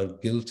 you are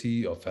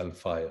guilty of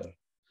hellfire.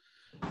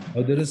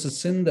 Now, there is a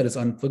sin that is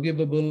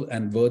unforgivable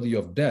and worthy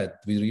of death.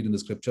 We read in the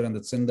scripture, and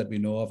the sin that we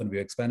know of and we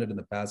expanded in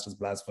the past is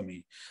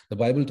blasphemy. The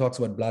Bible talks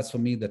about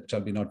blasphemy that shall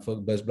be not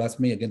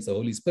blasphemy against the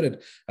Holy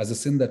Spirit as a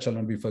sin that shall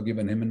not be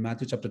forgiven him. In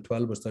Matthew chapter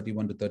 12, verse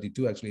 31 to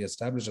 32 actually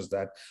establishes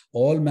that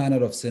all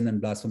manner of sin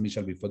and blasphemy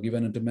shall be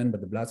forgiven unto men,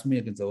 but the blasphemy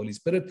against the Holy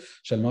Spirit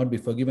shall not be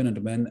forgiven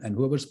unto men. And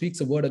whoever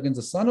speaks a word against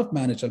the Son of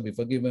Man, it shall be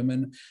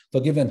forgiven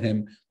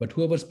him. But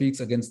whoever speaks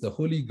against the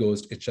Holy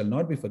Ghost, it shall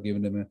not be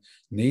forgiven him,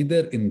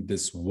 neither in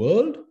this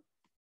world,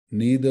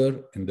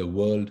 neither in the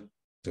world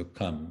to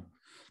come.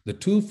 The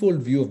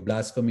twofold view of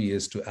blasphemy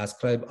is to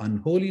ascribe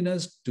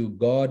unholiness to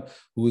God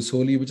who is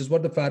holy, which is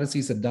what the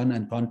Pharisees had done.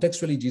 And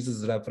contextually, Jesus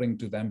is referring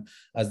to them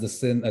as the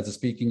sin, as the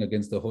speaking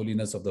against the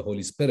holiness of the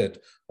Holy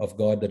Spirit of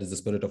God, that is the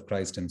Spirit of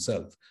Christ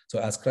himself. So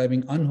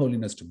ascribing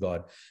unholiness to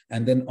God.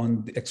 And then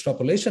on the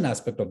extrapolation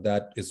aspect of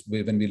that is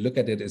when we look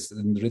at it, is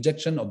in the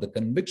rejection of the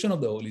conviction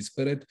of the Holy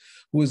Spirit,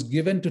 who is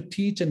given to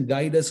teach and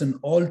guide us in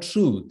all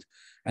truth.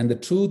 And the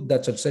truth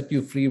that shall set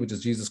you free, which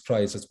is Jesus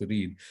Christ, as we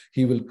read,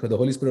 the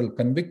Holy Spirit will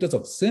convict us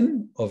of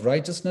sin, of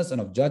righteousness,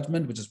 and of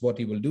judgment, which is what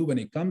he will do when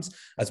he comes,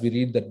 as we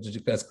read that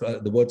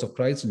the words of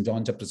Christ in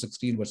John chapter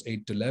 16, verse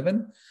 8 to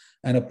 11.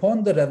 And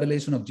upon the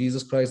revelation of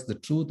Jesus Christ, the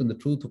truth and the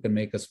truth who can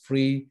make us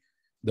free,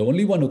 the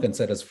only one who can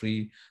set us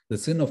free, the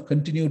sin of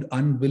continued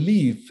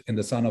unbelief in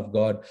the Son of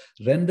God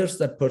renders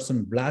that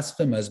person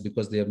blasphemous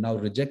because they have now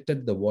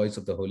rejected the voice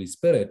of the Holy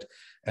Spirit,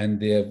 and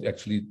they have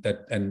actually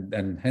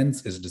and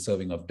hence is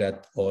deserving of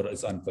death or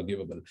is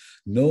unforgivable.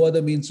 No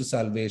other means to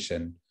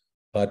salvation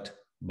but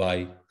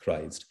by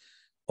Christ.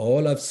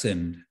 All have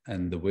sinned,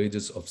 and the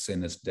wages of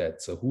sin is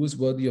death. So who is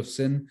worthy of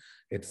sin?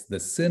 It's the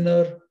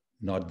sinner,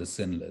 not the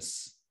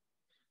sinless.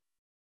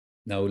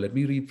 Now let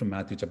me read from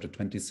Matthew chapter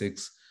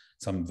 26,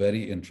 some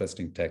very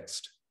interesting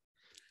text.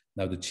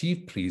 Now the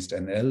chief priest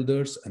and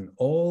elders and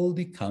all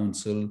the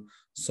council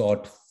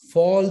sought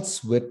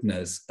false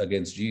witness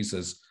against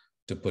Jesus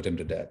to put him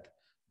to death,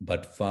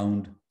 but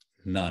found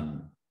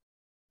none.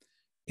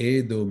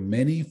 Though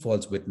many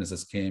false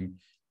witnesses came,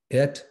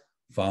 yet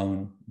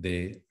found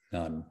they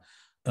none.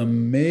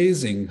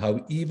 Amazing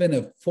how even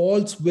a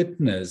false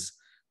witness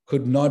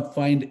could not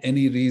find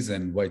any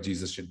reason why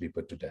Jesus should be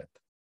put to death.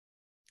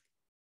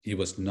 He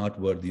was not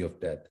worthy of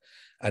death.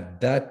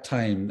 At that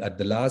time, at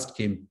the last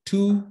came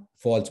two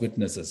false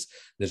witnesses.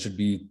 There should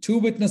be two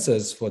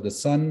witnesses for the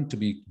son to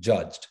be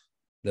judged,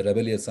 the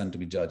rebellious son to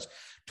be judged.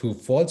 Two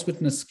false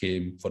witnesses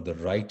came for the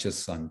righteous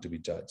son to be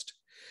judged,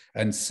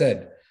 and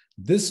said,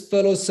 this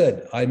fellow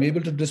said, I am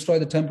able to destroy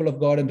the temple of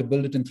God and to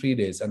build it in 3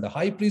 days. And the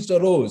high priest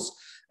arose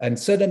and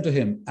said unto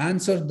him,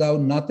 answer thou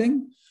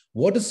nothing?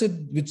 What is it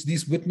which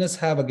these witnesses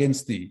have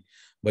against thee?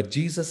 But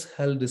Jesus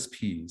held his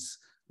peace.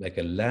 Like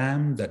a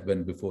lamb that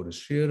went before the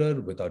shearer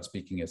without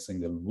speaking a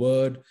single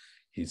word,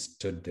 he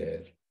stood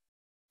there.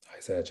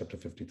 Isaiah chapter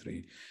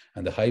 53.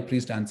 And the high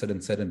priest answered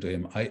and said unto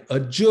him, I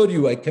adjure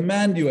you, I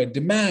command you, I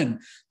demand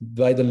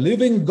by the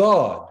living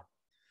God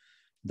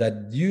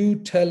that you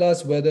tell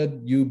us whether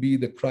you be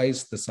the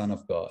Christ, the Son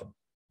of God.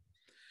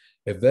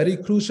 A very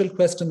crucial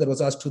question that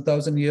was asked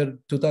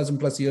 2,000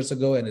 plus years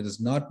ago, and it is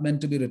not meant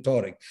to be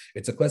rhetoric.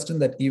 It's a question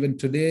that even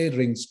today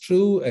rings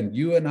true, and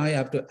you and I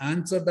have to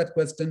answer that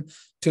question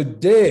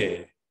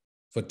today.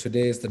 For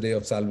today is the day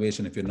of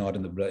salvation if you're not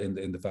in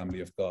the family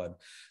of God.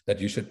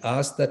 That you should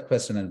ask that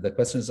question, and the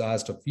question is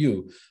asked of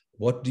you.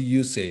 What do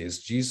you say?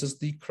 Is Jesus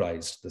the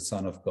Christ, the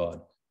Son of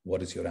God?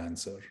 What is your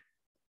answer?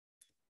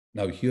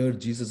 Now hear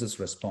Jesus'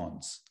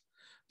 response.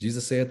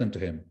 Jesus saith unto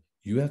him,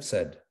 you have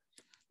said.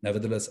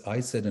 Nevertheless,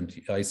 I say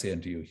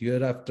unto you,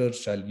 hereafter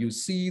shall you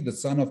see the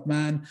Son of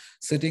Man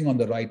sitting on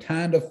the right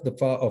hand of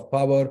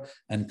power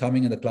and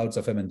coming in the clouds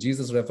of heaven.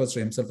 Jesus refers to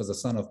himself as a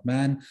Son of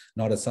Man,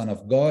 not a Son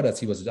of God, as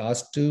he was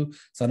asked to.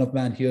 Son of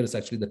Man here is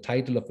actually the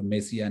title of a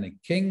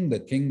messianic king, the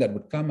king that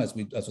would come as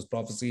was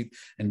prophesied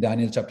in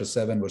Daniel chapter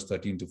 7, verse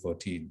 13 to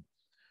 14.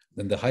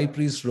 Then the high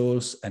priest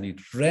rose and he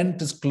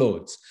rent his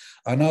clothes.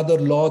 Another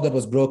law that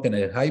was broken,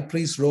 a high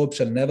priest's robe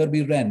shall never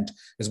be rent,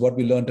 is what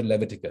we learned in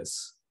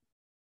Leviticus.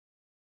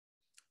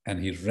 And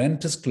he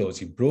rent his clothes.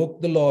 He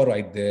broke the law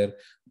right there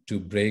to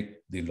break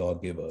the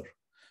lawgiver,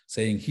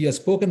 saying, he has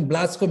spoken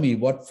blasphemy.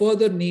 What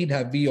further need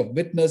have we of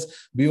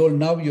witness? Behold,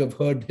 now you have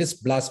heard his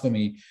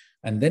blasphemy.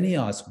 And then he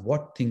asked,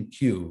 what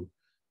think you?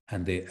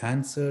 And they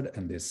answered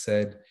and they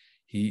said,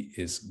 he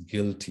is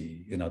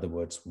guilty. In other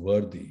words,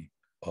 worthy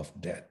of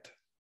death.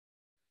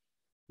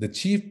 The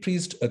chief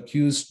priest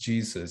accused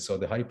Jesus, or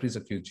the high priest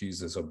accused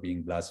Jesus of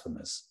being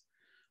blasphemous.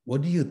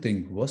 What do you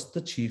think? Was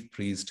the chief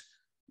priest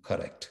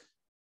correct?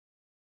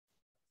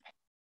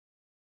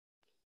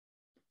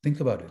 Think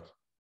about it.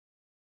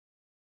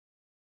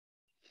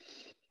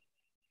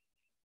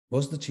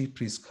 Was the chief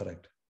priest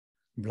correct?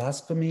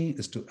 Blasphemy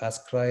is to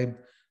ascribe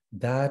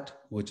that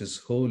which is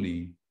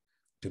holy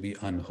to be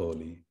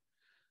unholy.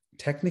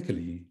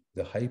 Technically,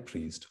 the high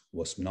priest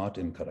was not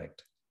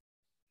incorrect.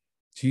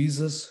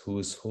 Jesus, who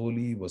is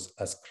holy, was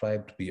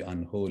ascribed to be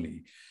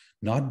unholy,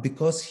 not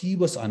because he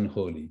was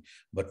unholy,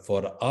 but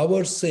for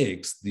our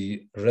sakes,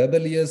 the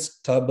rebellious,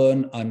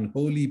 stubborn,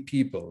 unholy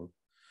people.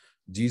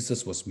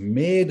 Jesus was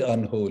made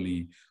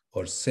unholy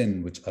or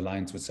sin, which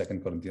aligns with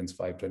 2 Corinthians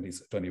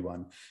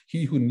 5:21.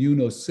 He who knew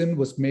no sin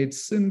was made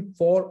sin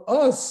for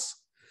us,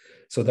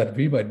 so that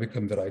we might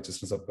become the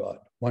righteousness of God.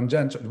 1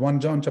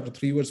 John chapter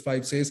 3, verse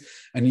 5 says,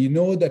 and you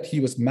know that he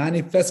was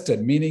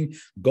manifested, meaning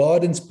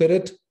God in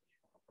spirit,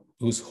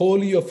 who's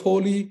holy of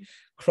holy.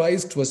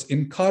 Christ was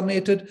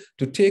incarnated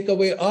to take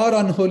away our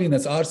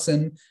unholiness, our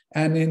sin,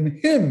 and in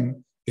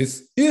him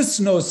is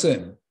no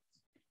sin.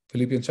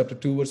 Philippians chapter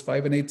 2, verse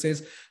 5 and 8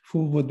 says,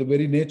 who with the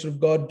very nature of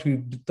God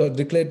thought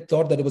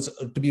that it was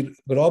to be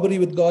robbery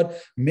with God,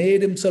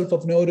 made himself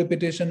of no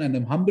reputation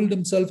and humbled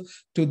himself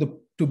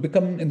to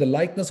become in the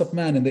likeness of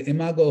man, in the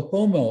imago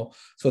homo,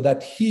 so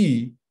that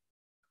he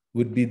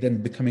would be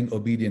then becoming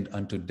obedient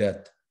unto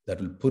death,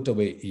 that will put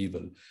away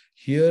evil.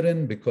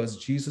 Herein, because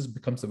Jesus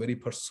becomes the very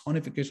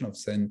personification of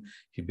sin,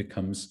 he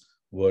becomes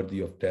worthy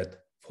of death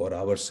for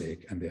our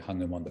sake, and they hung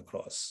him on the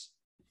cross.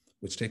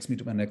 Which takes me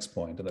to my next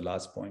point, and the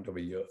last point over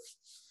here.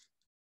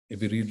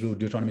 If we read through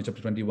Deuteronomy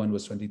chapter 21,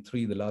 verse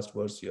 23, the last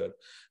verse here,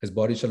 his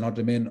body shall not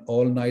remain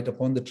all night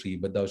upon the tree,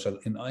 but thou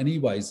shalt in any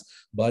wise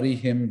bury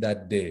him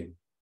that day.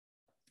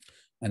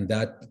 And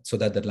that, so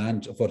that the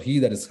land, for he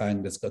that is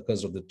hanged is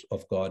accursed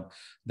of God,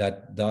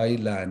 that thy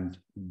land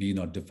be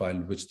not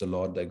defiled, which the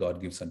Lord thy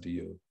God gives unto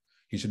you.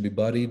 He should be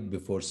buried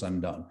before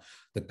sundown.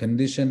 The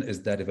condition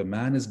is that if a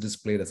man is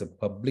displayed as a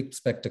public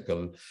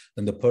spectacle,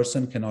 then the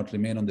person cannot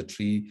remain on the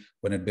tree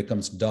when it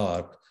becomes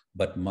dark,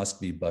 but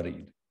must be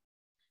buried.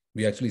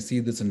 We actually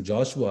see this in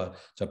Joshua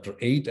chapter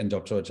 8 and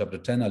Joshua chapter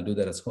 10. I'll give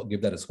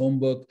that as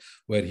homework,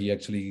 where he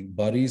actually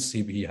buries,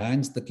 he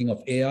hangs the king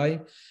of Ai,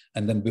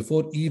 and then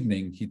before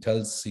evening, he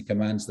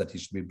commands that he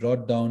should be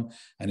brought down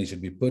and he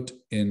should be put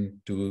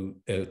into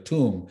a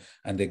tomb,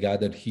 and they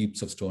gathered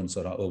heaps of stones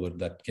over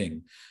that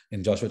king.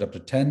 In Joshua chapter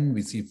 10,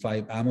 we see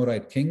 5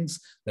 Amorite kings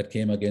that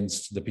came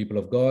against the people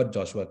of God.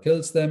 Joshua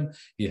kills them.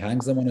 He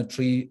hangs them on a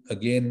tree.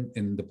 Again,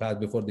 in the path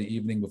before the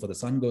evening, before the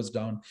sun goes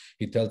down,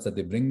 he tells that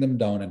they bring them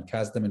down and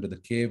cast them into the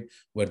cave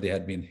where they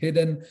had been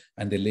hidden,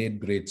 and they laid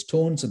great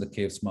stones in the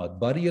cave's mouth.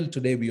 Burial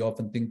today, we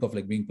often think of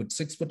like being put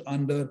 6 foot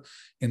under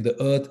in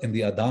the earth, in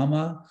the Adama,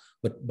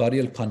 but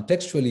burial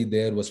contextually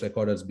there was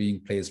recorded as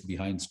being placed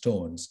behind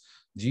stones.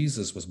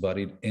 Jesus was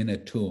buried in a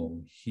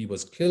tomb. He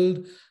was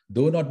killed,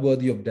 though not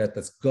worthy of death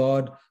as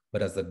God,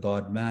 but as the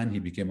God-man, he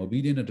became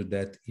obedient unto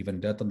death,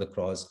 even death on the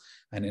cross.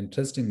 And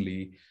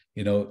interestingly,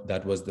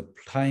 that was the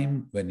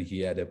time when he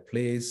had a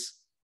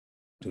place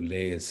to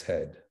lay his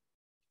head.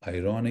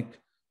 Ironic,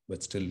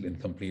 but still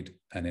incomplete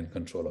and in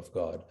control of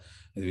God.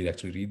 And we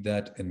actually read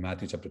that in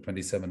Matthew chapter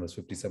 27, verse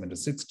 57 to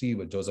 60,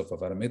 with Joseph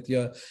of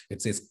Arimathea.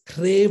 It says,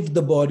 craved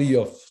the body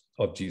of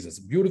Jesus.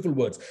 Beautiful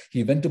words.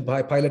 He went to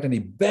Pilate and he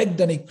begged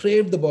and he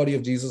craved the body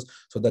of Jesus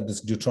so that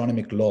this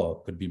Deuteronomic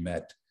law could be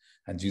met.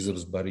 And Jesus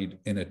was buried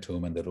in a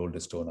tomb, and they rolled a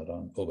stone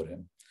around over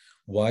him.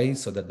 Why?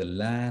 So that the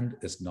land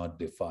is not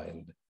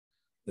defiled.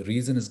 The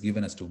reason is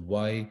given as to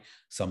why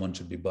someone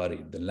should be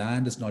buried. The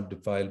land is not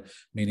defiled,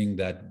 meaning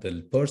that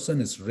the person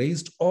is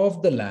raised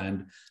off the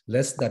land,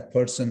 lest that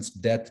person's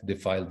death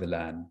defile the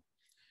land.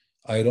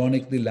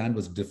 Ironically, land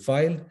was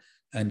defiled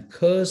and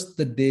cursed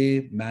the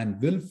day man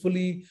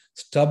willfully,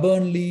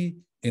 stubbornly,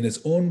 in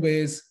his own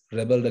ways,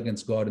 rebelled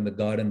against God in the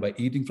garden by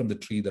eating from the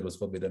tree that was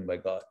forbidden by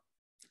God.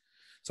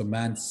 So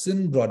man's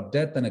sin brought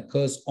death and a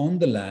curse on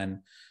the land.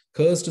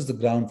 Cursed is the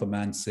ground for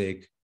man's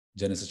sake.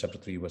 Genesis chapter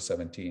 3, verse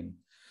 17.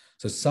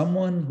 So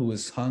someone who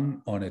is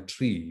hung on a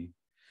tree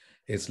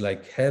is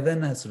like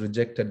heaven has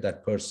rejected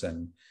that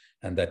person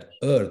and that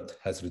earth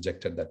has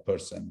rejected that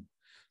person.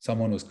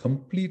 Someone who's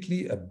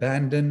completely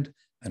abandoned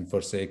and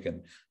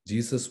forsaken.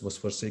 Jesus was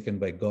forsaken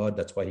by God.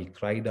 That's why he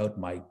cried out,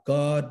 my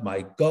God,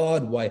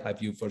 why have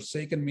you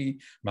forsaken me?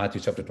 Matthew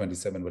chapter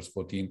 27, verse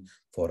 14,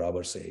 for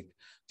our sake.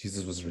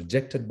 Jesus was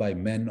rejected by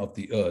men of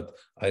the earth.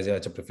 Isaiah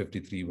chapter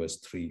 53, verse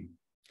 3.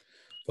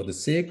 For the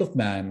sake of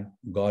man,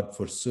 God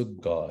forsook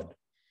God,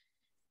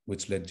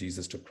 which led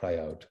Jesus to cry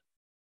out,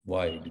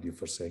 why did you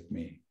forsake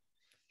me?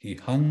 He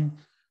hung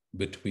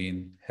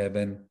between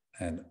heaven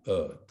and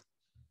earth,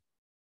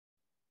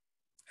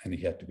 and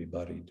he had to be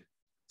buried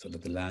so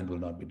that the land will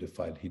not be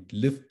defiled. He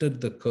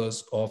lifted the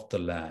curse off the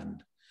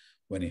land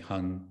when he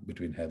hung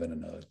between heaven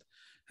and earth.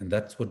 And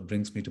that's what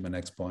brings me to my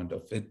next point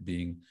of it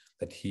being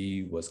that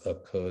he was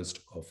accursed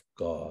of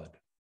God.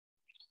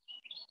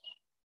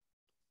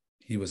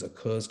 He was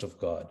accursed of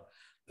God,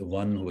 the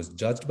one who was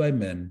judged by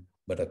men,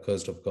 but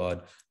accursed of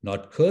God,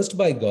 not cursed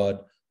by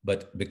God,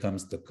 but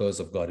becomes the curse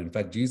of God. In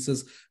fact,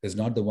 Jesus is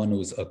not the one who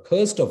is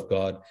accursed of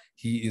God.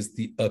 He is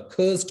the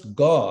accursed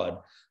God,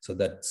 so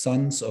that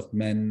sons of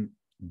men,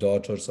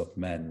 daughters of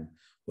men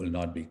will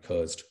not be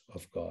cursed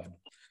of God.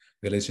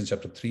 Galatians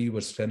chapter 3,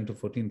 verse 10 to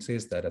 14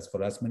 says that, as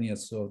for as many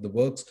as the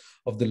works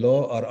of the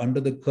law are under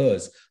the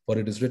curse, for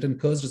it is written,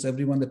 cursed is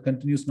everyone that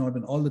continues not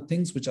in all the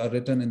things which are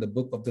written in the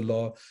book of the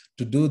law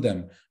to do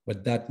them,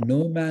 but that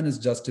no man is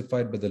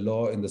justified by the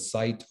law in the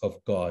sight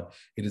of God.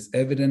 It is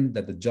evident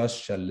that the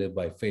just shall live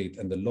by faith,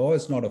 and the law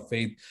is not of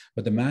faith,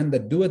 but the man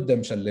that doeth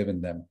them shall live in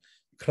them.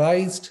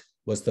 Christ,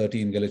 verse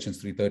 13,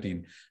 Galatians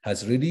 3:13,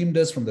 has redeemed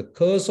us from the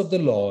curse of the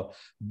law,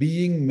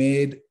 being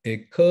made a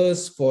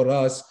curse for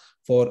us.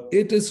 For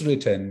it is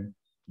written,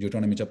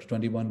 Deuteronomy chapter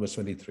 21, verse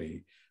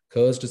 23,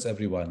 cursed is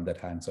everyone that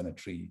hangs on a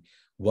tree.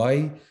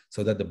 Why?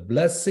 So that the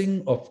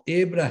blessing of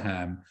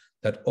Abraham,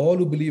 that all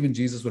who believe in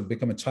Jesus will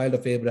become a child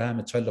of Abraham,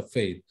 a child of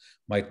faith,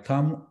 might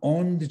come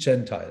on the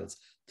Gentiles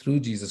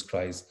through Jesus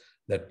Christ,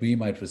 that we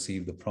might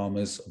receive the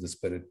promise of the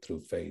Spirit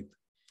through faith.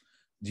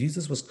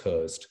 Jesus was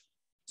cursed,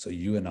 so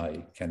you and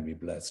I can be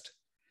blessed.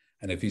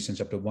 And Ephesians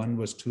chapter 1,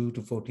 verse 2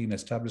 to 14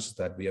 establishes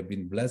that we have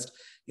been blessed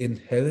in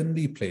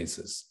heavenly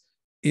places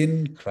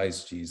in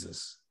Christ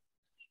Jesus,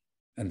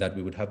 and that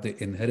we would have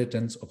the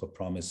inheritance of a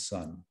promised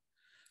son,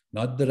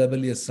 not the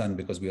rebellious son,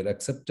 because we are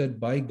accepted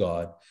by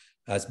God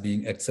as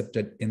being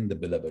accepted in the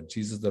beloved.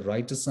 Jesus, the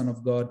righteous Son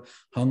of God,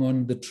 hung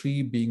on the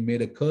tree, being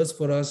made a curse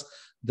for us,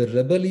 the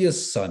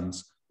rebellious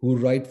sons who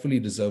rightfully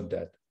deserve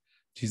death.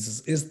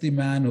 Jesus is the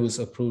man who is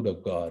approved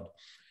of God.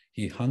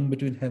 He hung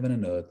between heaven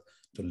and earth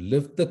to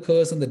lift the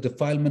curse and the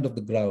defilement of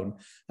the ground,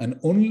 and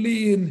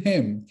only in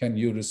him can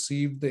you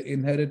receive the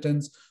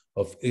inheritance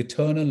of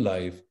eternal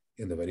life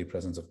in the very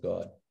presence of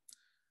God.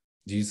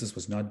 Jesus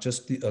was not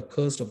just the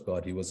accursed of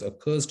God, he was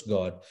accursed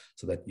God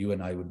so that you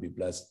and I would be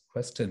blessed.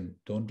 Question,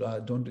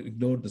 don't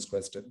ignore this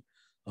question.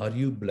 Are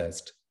you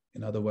blessed?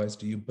 In other words,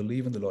 do you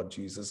believe in the Lord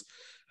Jesus?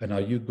 And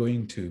are you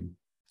going to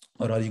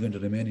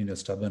remain in your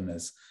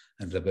stubbornness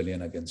and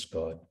rebellion against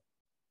God?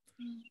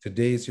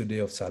 Today is your day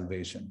of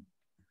salvation.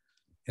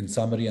 In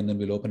summary, and then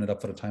we'll open it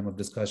up for a time of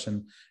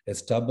discussion, a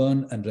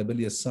stubborn and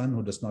rebellious son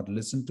who does not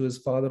listen to his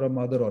father or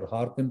mother or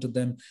hearken to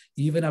them,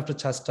 even after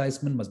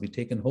chastisement, must be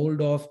taken hold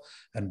of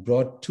and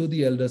brought to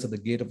the elders at the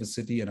gate of his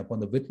city, and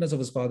upon the witness of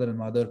his father and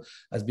mother,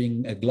 as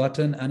being a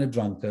glutton and a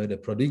drunkard, a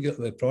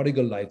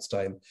prodigal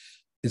lifestyle,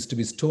 is to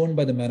be stoned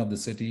by the men of the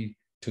city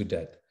to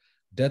death.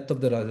 Death of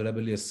the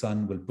rebellious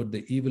son will put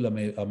the evil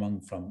away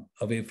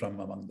from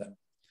among them.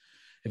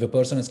 If a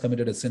person has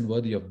committed a sin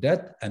worthy of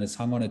death and is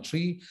hung on a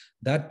tree,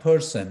 that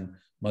person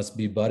must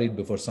be buried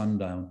before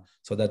sundown,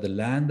 so that the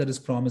land that is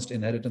promised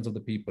inheritance of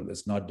the people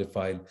is not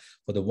defiled.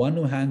 For the one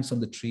who hangs on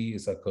the tree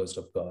is accursed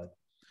of God.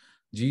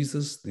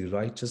 Jesus, the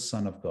righteous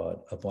Son of God,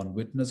 upon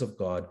witness of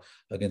God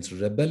against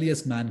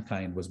rebellious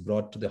mankind, was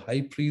brought to the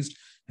high priest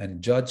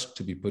and judged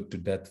to be put to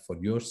death for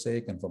your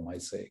sake and for my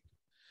sake.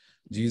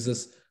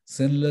 Jesus,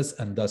 sinless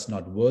and thus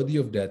not worthy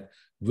of death,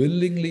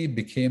 willingly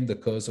became the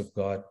curse of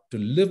God to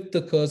lift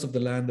the curse of the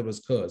land that was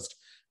cursed,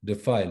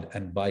 defiled,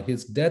 and by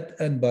his death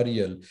and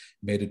burial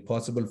made it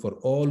possible for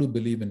all who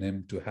believe in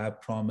him to have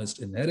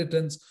promised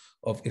inheritance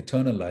of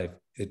eternal life,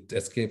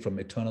 escape from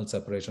eternal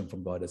separation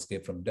from God,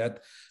 escape from death,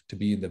 to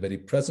be in the very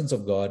presence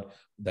of God,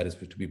 that is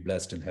to be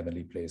blessed in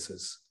heavenly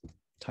places.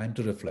 Time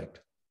to reflect.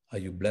 Are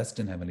you blessed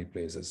in heavenly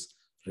places,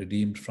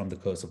 redeemed from the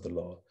curse of the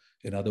law?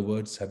 In other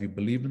words, have you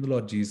believed in the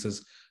Lord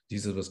Jesus?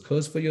 Jesus was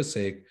cursed for your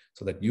sake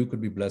so that you could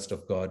be blessed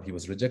of God. He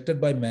was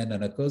rejected by men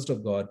and accursed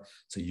of God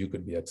so you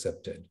could be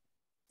accepted.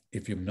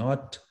 If you've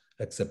not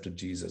accepted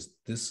Jesus,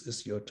 this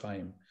is your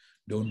time.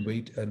 Don't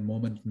wait a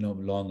moment no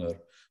longer.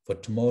 For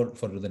tomorrow,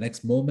 for the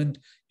next moment,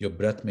 your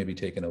breath may be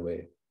taken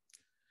away.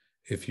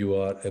 If you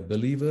are a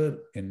believer,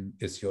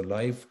 is your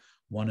life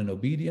one in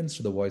obedience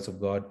to the voice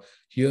of God,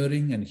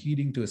 hearing and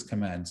heeding to his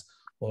commands,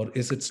 or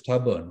is it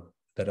stubborn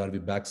that are we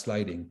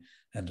backsliding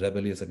and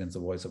rebellious against the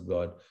voice of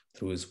God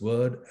through his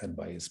word and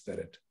by his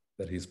spirit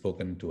that he's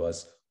spoken to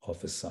us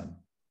of his son?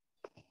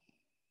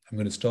 I'm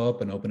going to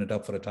stop and open it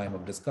up for a time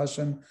of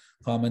discussion,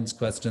 comments,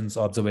 questions,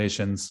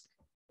 observations,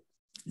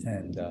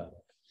 and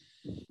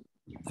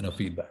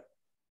feedback.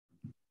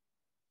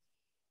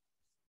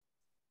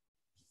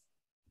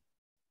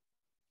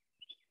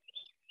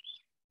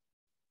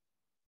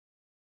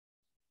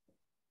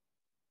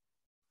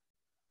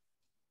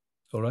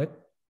 All right.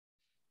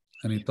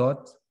 Any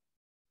thoughts?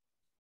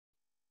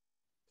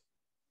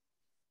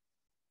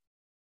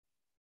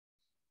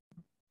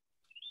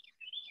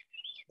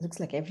 Looks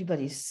like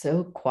everybody's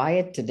so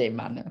quiet today,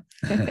 Manu.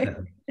 I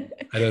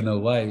don't know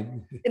why.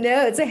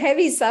 It's a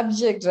heavy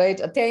subject, right?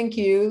 Thank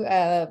you,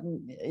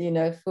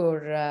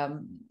 for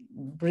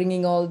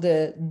bringing all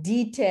the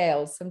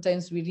details.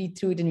 Sometimes we read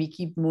through it and we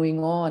keep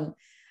moving on.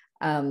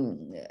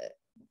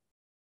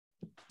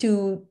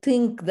 To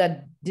think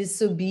that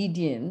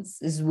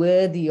disobedience is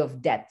worthy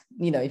of death.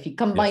 If you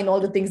combine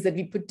all the things that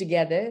we put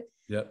together,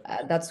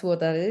 that's what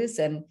that is.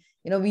 And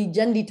we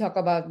generally talk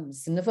about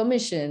sin of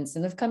omission,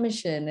 sin of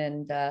commission,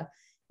 and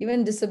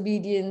even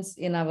disobedience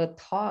in our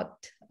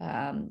thought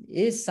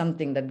is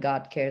something that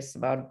God cares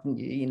about.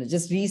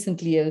 Just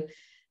recently,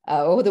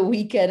 over the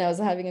weekend, I was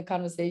having a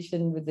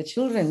conversation with the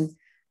children,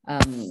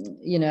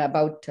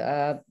 about,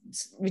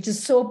 which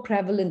is so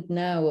prevalent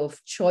now, of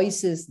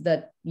choices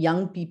that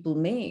young people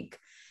make.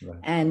 Right.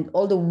 And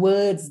all the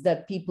words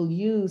that people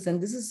use.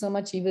 And this is so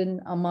much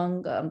even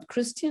among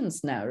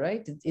Christians now,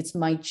 right? It's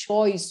my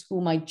choice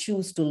whom I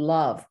choose to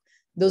love.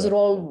 Those are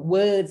all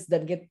words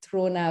that get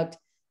thrown out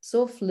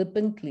so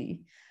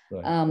flippantly.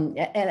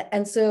 Right.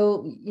 And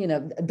so,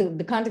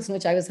 the context in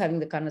which I was having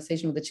the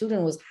conversation with the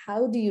children was,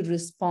 how do you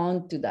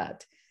respond to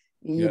that?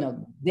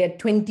 They're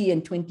 20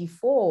 and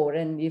 24.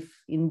 And if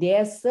in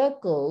their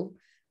circle,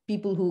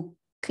 people who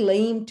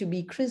claim to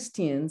be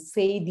Christians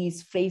say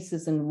these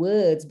phrases and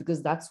words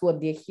because that's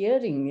what they're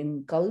hearing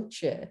in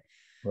culture.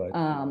 Right.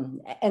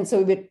 And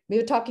so we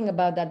were talking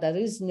about that. There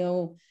is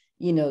no,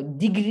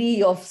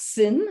 degree of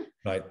sin.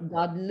 Right.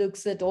 God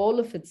looks at all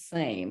of it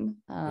same.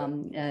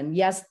 And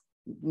yes,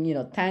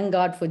 thank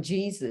God for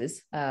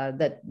Jesus,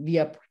 that we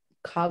are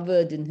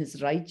covered in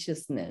his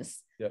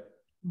righteousness.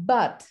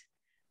 But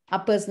our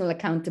personal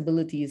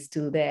accountability is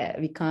still there.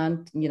 We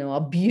can't,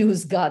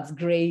 abuse God's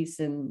grace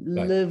and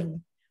live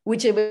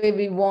whichever way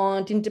we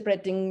want,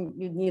 interpreting,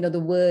 the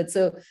word.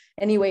 So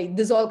anyway,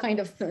 this all kind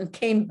of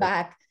came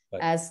back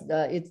as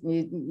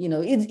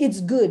it's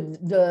good.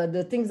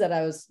 The things that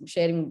I was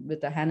sharing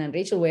with Hannah and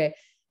Rachel were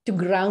to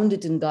ground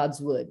it in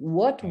God's word.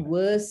 What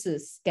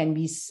verses can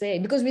we say?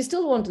 Because we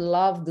still want to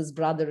love this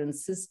brother and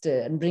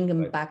sister and bring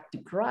them back to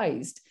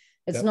Christ.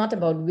 It's not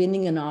about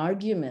winning an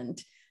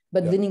argument,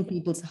 but winning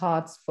people's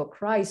hearts for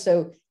Christ.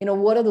 So,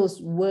 what are those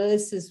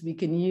verses we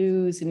can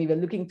use? And we were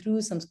looking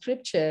through some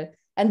scripture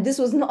And this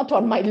was not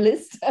on my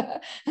list.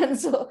 And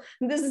so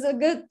this is a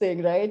good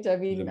thing, right? I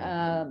mean,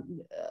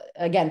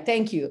 again,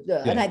 thank you.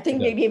 And I think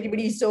maybe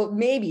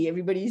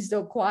everybody's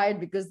so quiet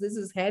because this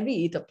is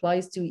heavy. It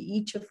applies to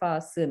each of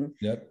us, and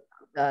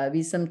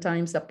we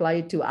sometimes apply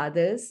it to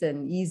others,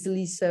 and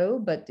easily so,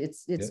 but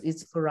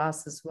it's for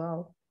us as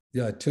well.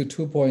 Yeah,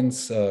 two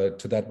points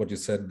to that, what you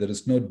said. There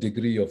is no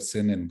degree of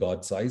sin in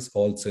God's eyes.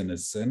 All sin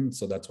is sin.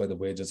 So that's why the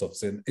wages of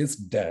sin is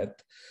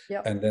death.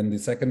 Yep. And then the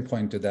second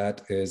point to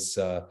that is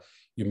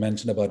you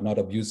mentioned about not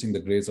abusing the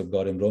grace of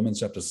God. In Romans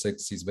chapter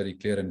 6, he's very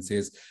clear and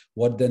says,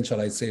 what then shall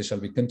I say? Shall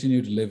we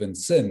continue to live in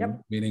sin?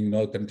 Meaning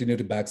no, continue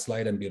to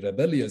backslide and be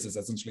rebellious is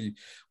essentially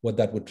what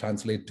that would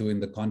translate to in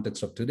the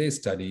context of today's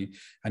study.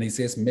 And he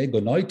says, me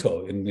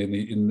gonoito in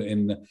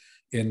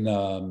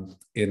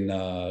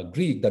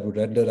Greek, that would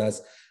render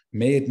as,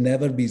 may it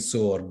never be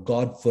so, or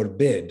God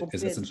forbid,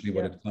 is essentially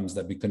what it comes,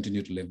 that we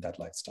continue to live that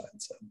lifestyle.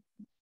 So.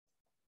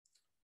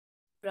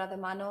 Brother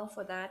Mano,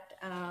 for that.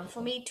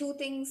 For me, two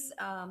things.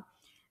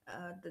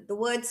 The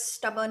words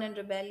stubborn and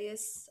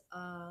rebellious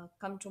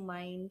come to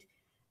mind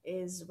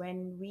is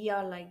when we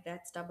are like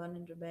that, stubborn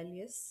and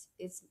rebellious.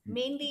 It's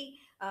mainly,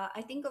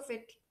 I think of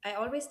it, I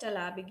always tell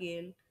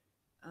Abigail,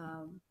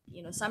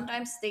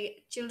 sometimes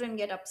children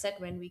get upset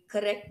when we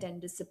correct and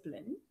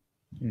discipline.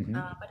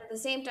 But at the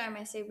same time,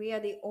 I say we are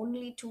the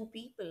only two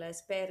people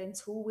as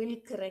parents who will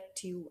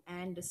correct you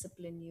and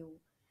discipline you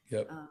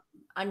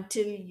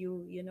until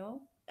you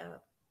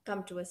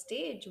come to a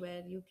stage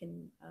where you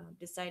can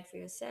decide for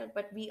yourself.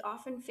 But we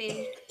often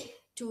fail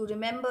to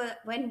remember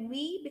when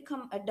we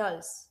become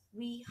adults,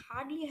 we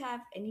hardly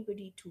have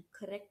anybody to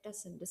correct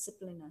us and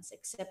discipline us,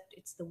 except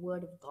it's the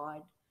Word of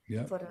God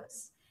for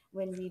us.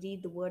 When we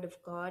read the Word of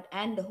God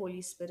and the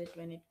Holy Spirit,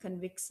 when it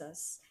convicts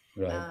us,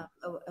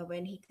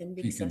 when He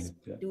convicts us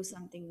to do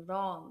something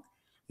wrong.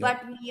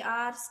 But we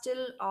are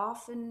still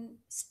often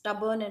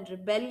stubborn and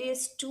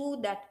rebellious to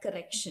that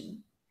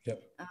correction.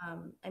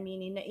 I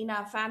mean, in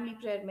our family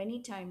prayer,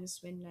 many times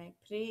when I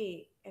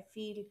pray,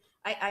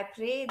 I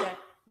pray that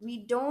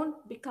we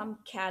don't become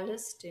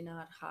calloused in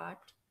our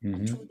heart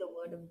to the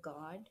Word of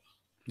God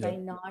by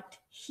not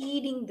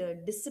heeding the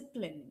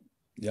discipline.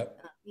 I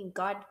mean,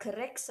 God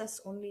corrects us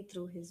only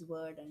through His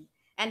Word,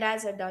 and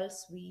as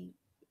adults, we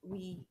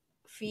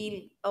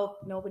feel, oh,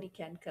 nobody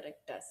can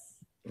correct us.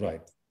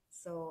 Right.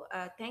 So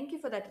thank you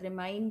for that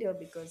reminder,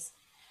 because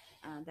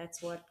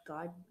that's what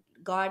God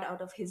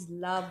out of His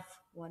love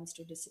wants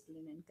to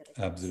discipline and correct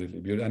us.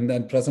 Absolutely. And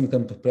then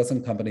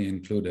present company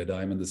included.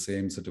 I'm in the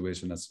same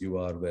situation as you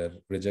are, where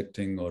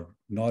rejecting or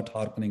not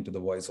hearkening to the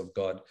voice of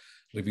God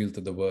revealed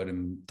through the Word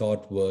in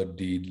thought, word,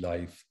 deed,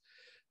 life.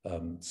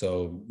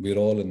 So we're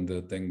all in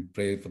the thing.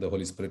 Pray for the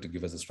Holy Spirit to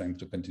give us the strength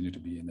to continue to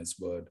be in His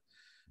Word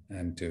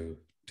and to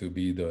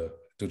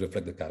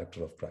reflect the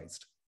character of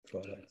Christ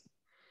through our lives.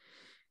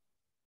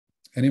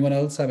 Anyone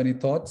else have any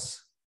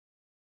thoughts?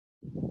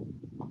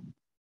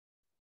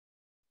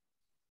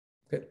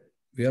 Okay,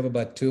 we have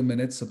about 2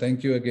 minutes. So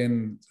thank you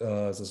again,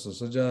 Sister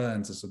Suja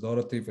and Sister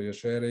Dorothy, for your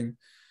sharing.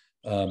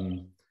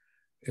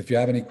 If you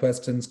have any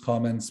questions,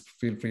 comments,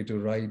 feel free to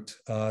write,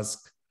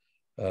 ask,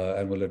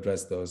 and we'll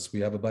address those.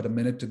 We have about a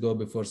minute to go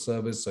before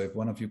service. So if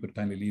one of you could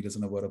kindly lead us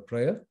in a word of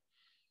prayer,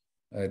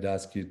 I'd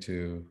ask you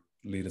to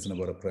lead us in a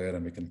word of prayer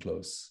and we can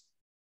close.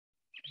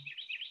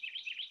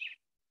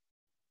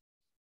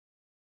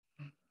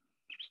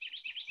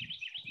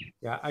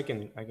 Yeah, I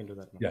can do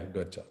that. Yeah,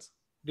 go ahead, Charles.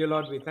 Dear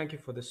Lord, we thank you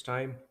for this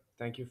time.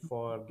 Thank you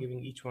for giving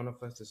each one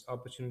of us this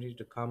opportunity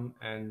to come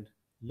and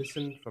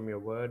listen from your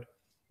word.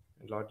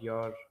 And Lord,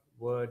 your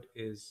word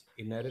is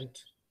inerrant.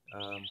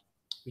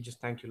 We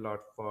just thank you, Lord,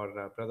 for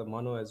Brother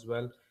Mano as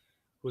well,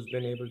 who's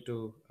been able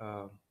to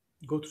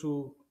go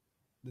through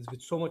this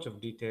with so much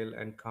of detail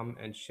and come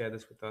and share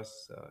this with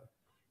us.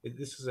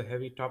 This is a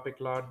heavy topic,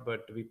 Lord,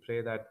 but we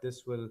pray that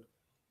this will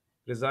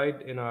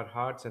reside in our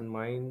hearts and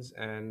minds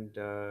and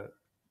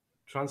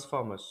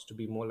transform us to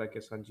be more like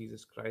your Son,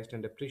 Jesus Christ,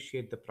 and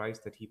appreciate the price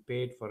that He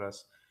paid for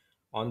us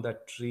on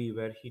that tree,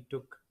 where He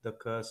took the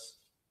curse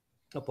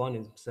upon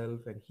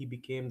Himself and He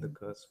became the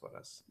curse for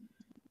us.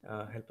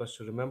 Help us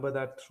to remember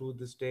that through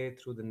this day,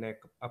 through the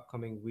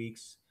upcoming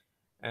weeks,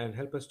 and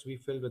help us to be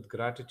filled with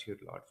gratitude,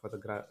 Lord, for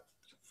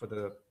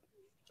the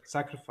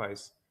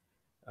sacrifice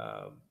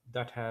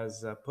that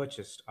has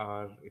purchased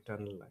our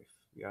eternal life.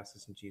 We ask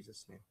this in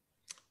Jesus' name.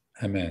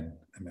 Amen.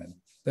 Amen.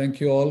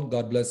 Thank you all.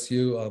 God bless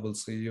you. I will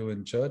see you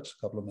in church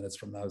a couple of minutes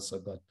from now. So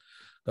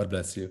God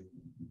bless you.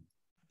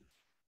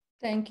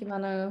 Thank you,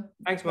 Mano.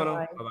 Thanks, Mano.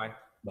 Bye-bye.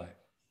 Bye.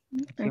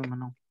 Thank you,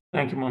 Mano.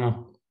 Thank you,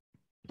 Mano.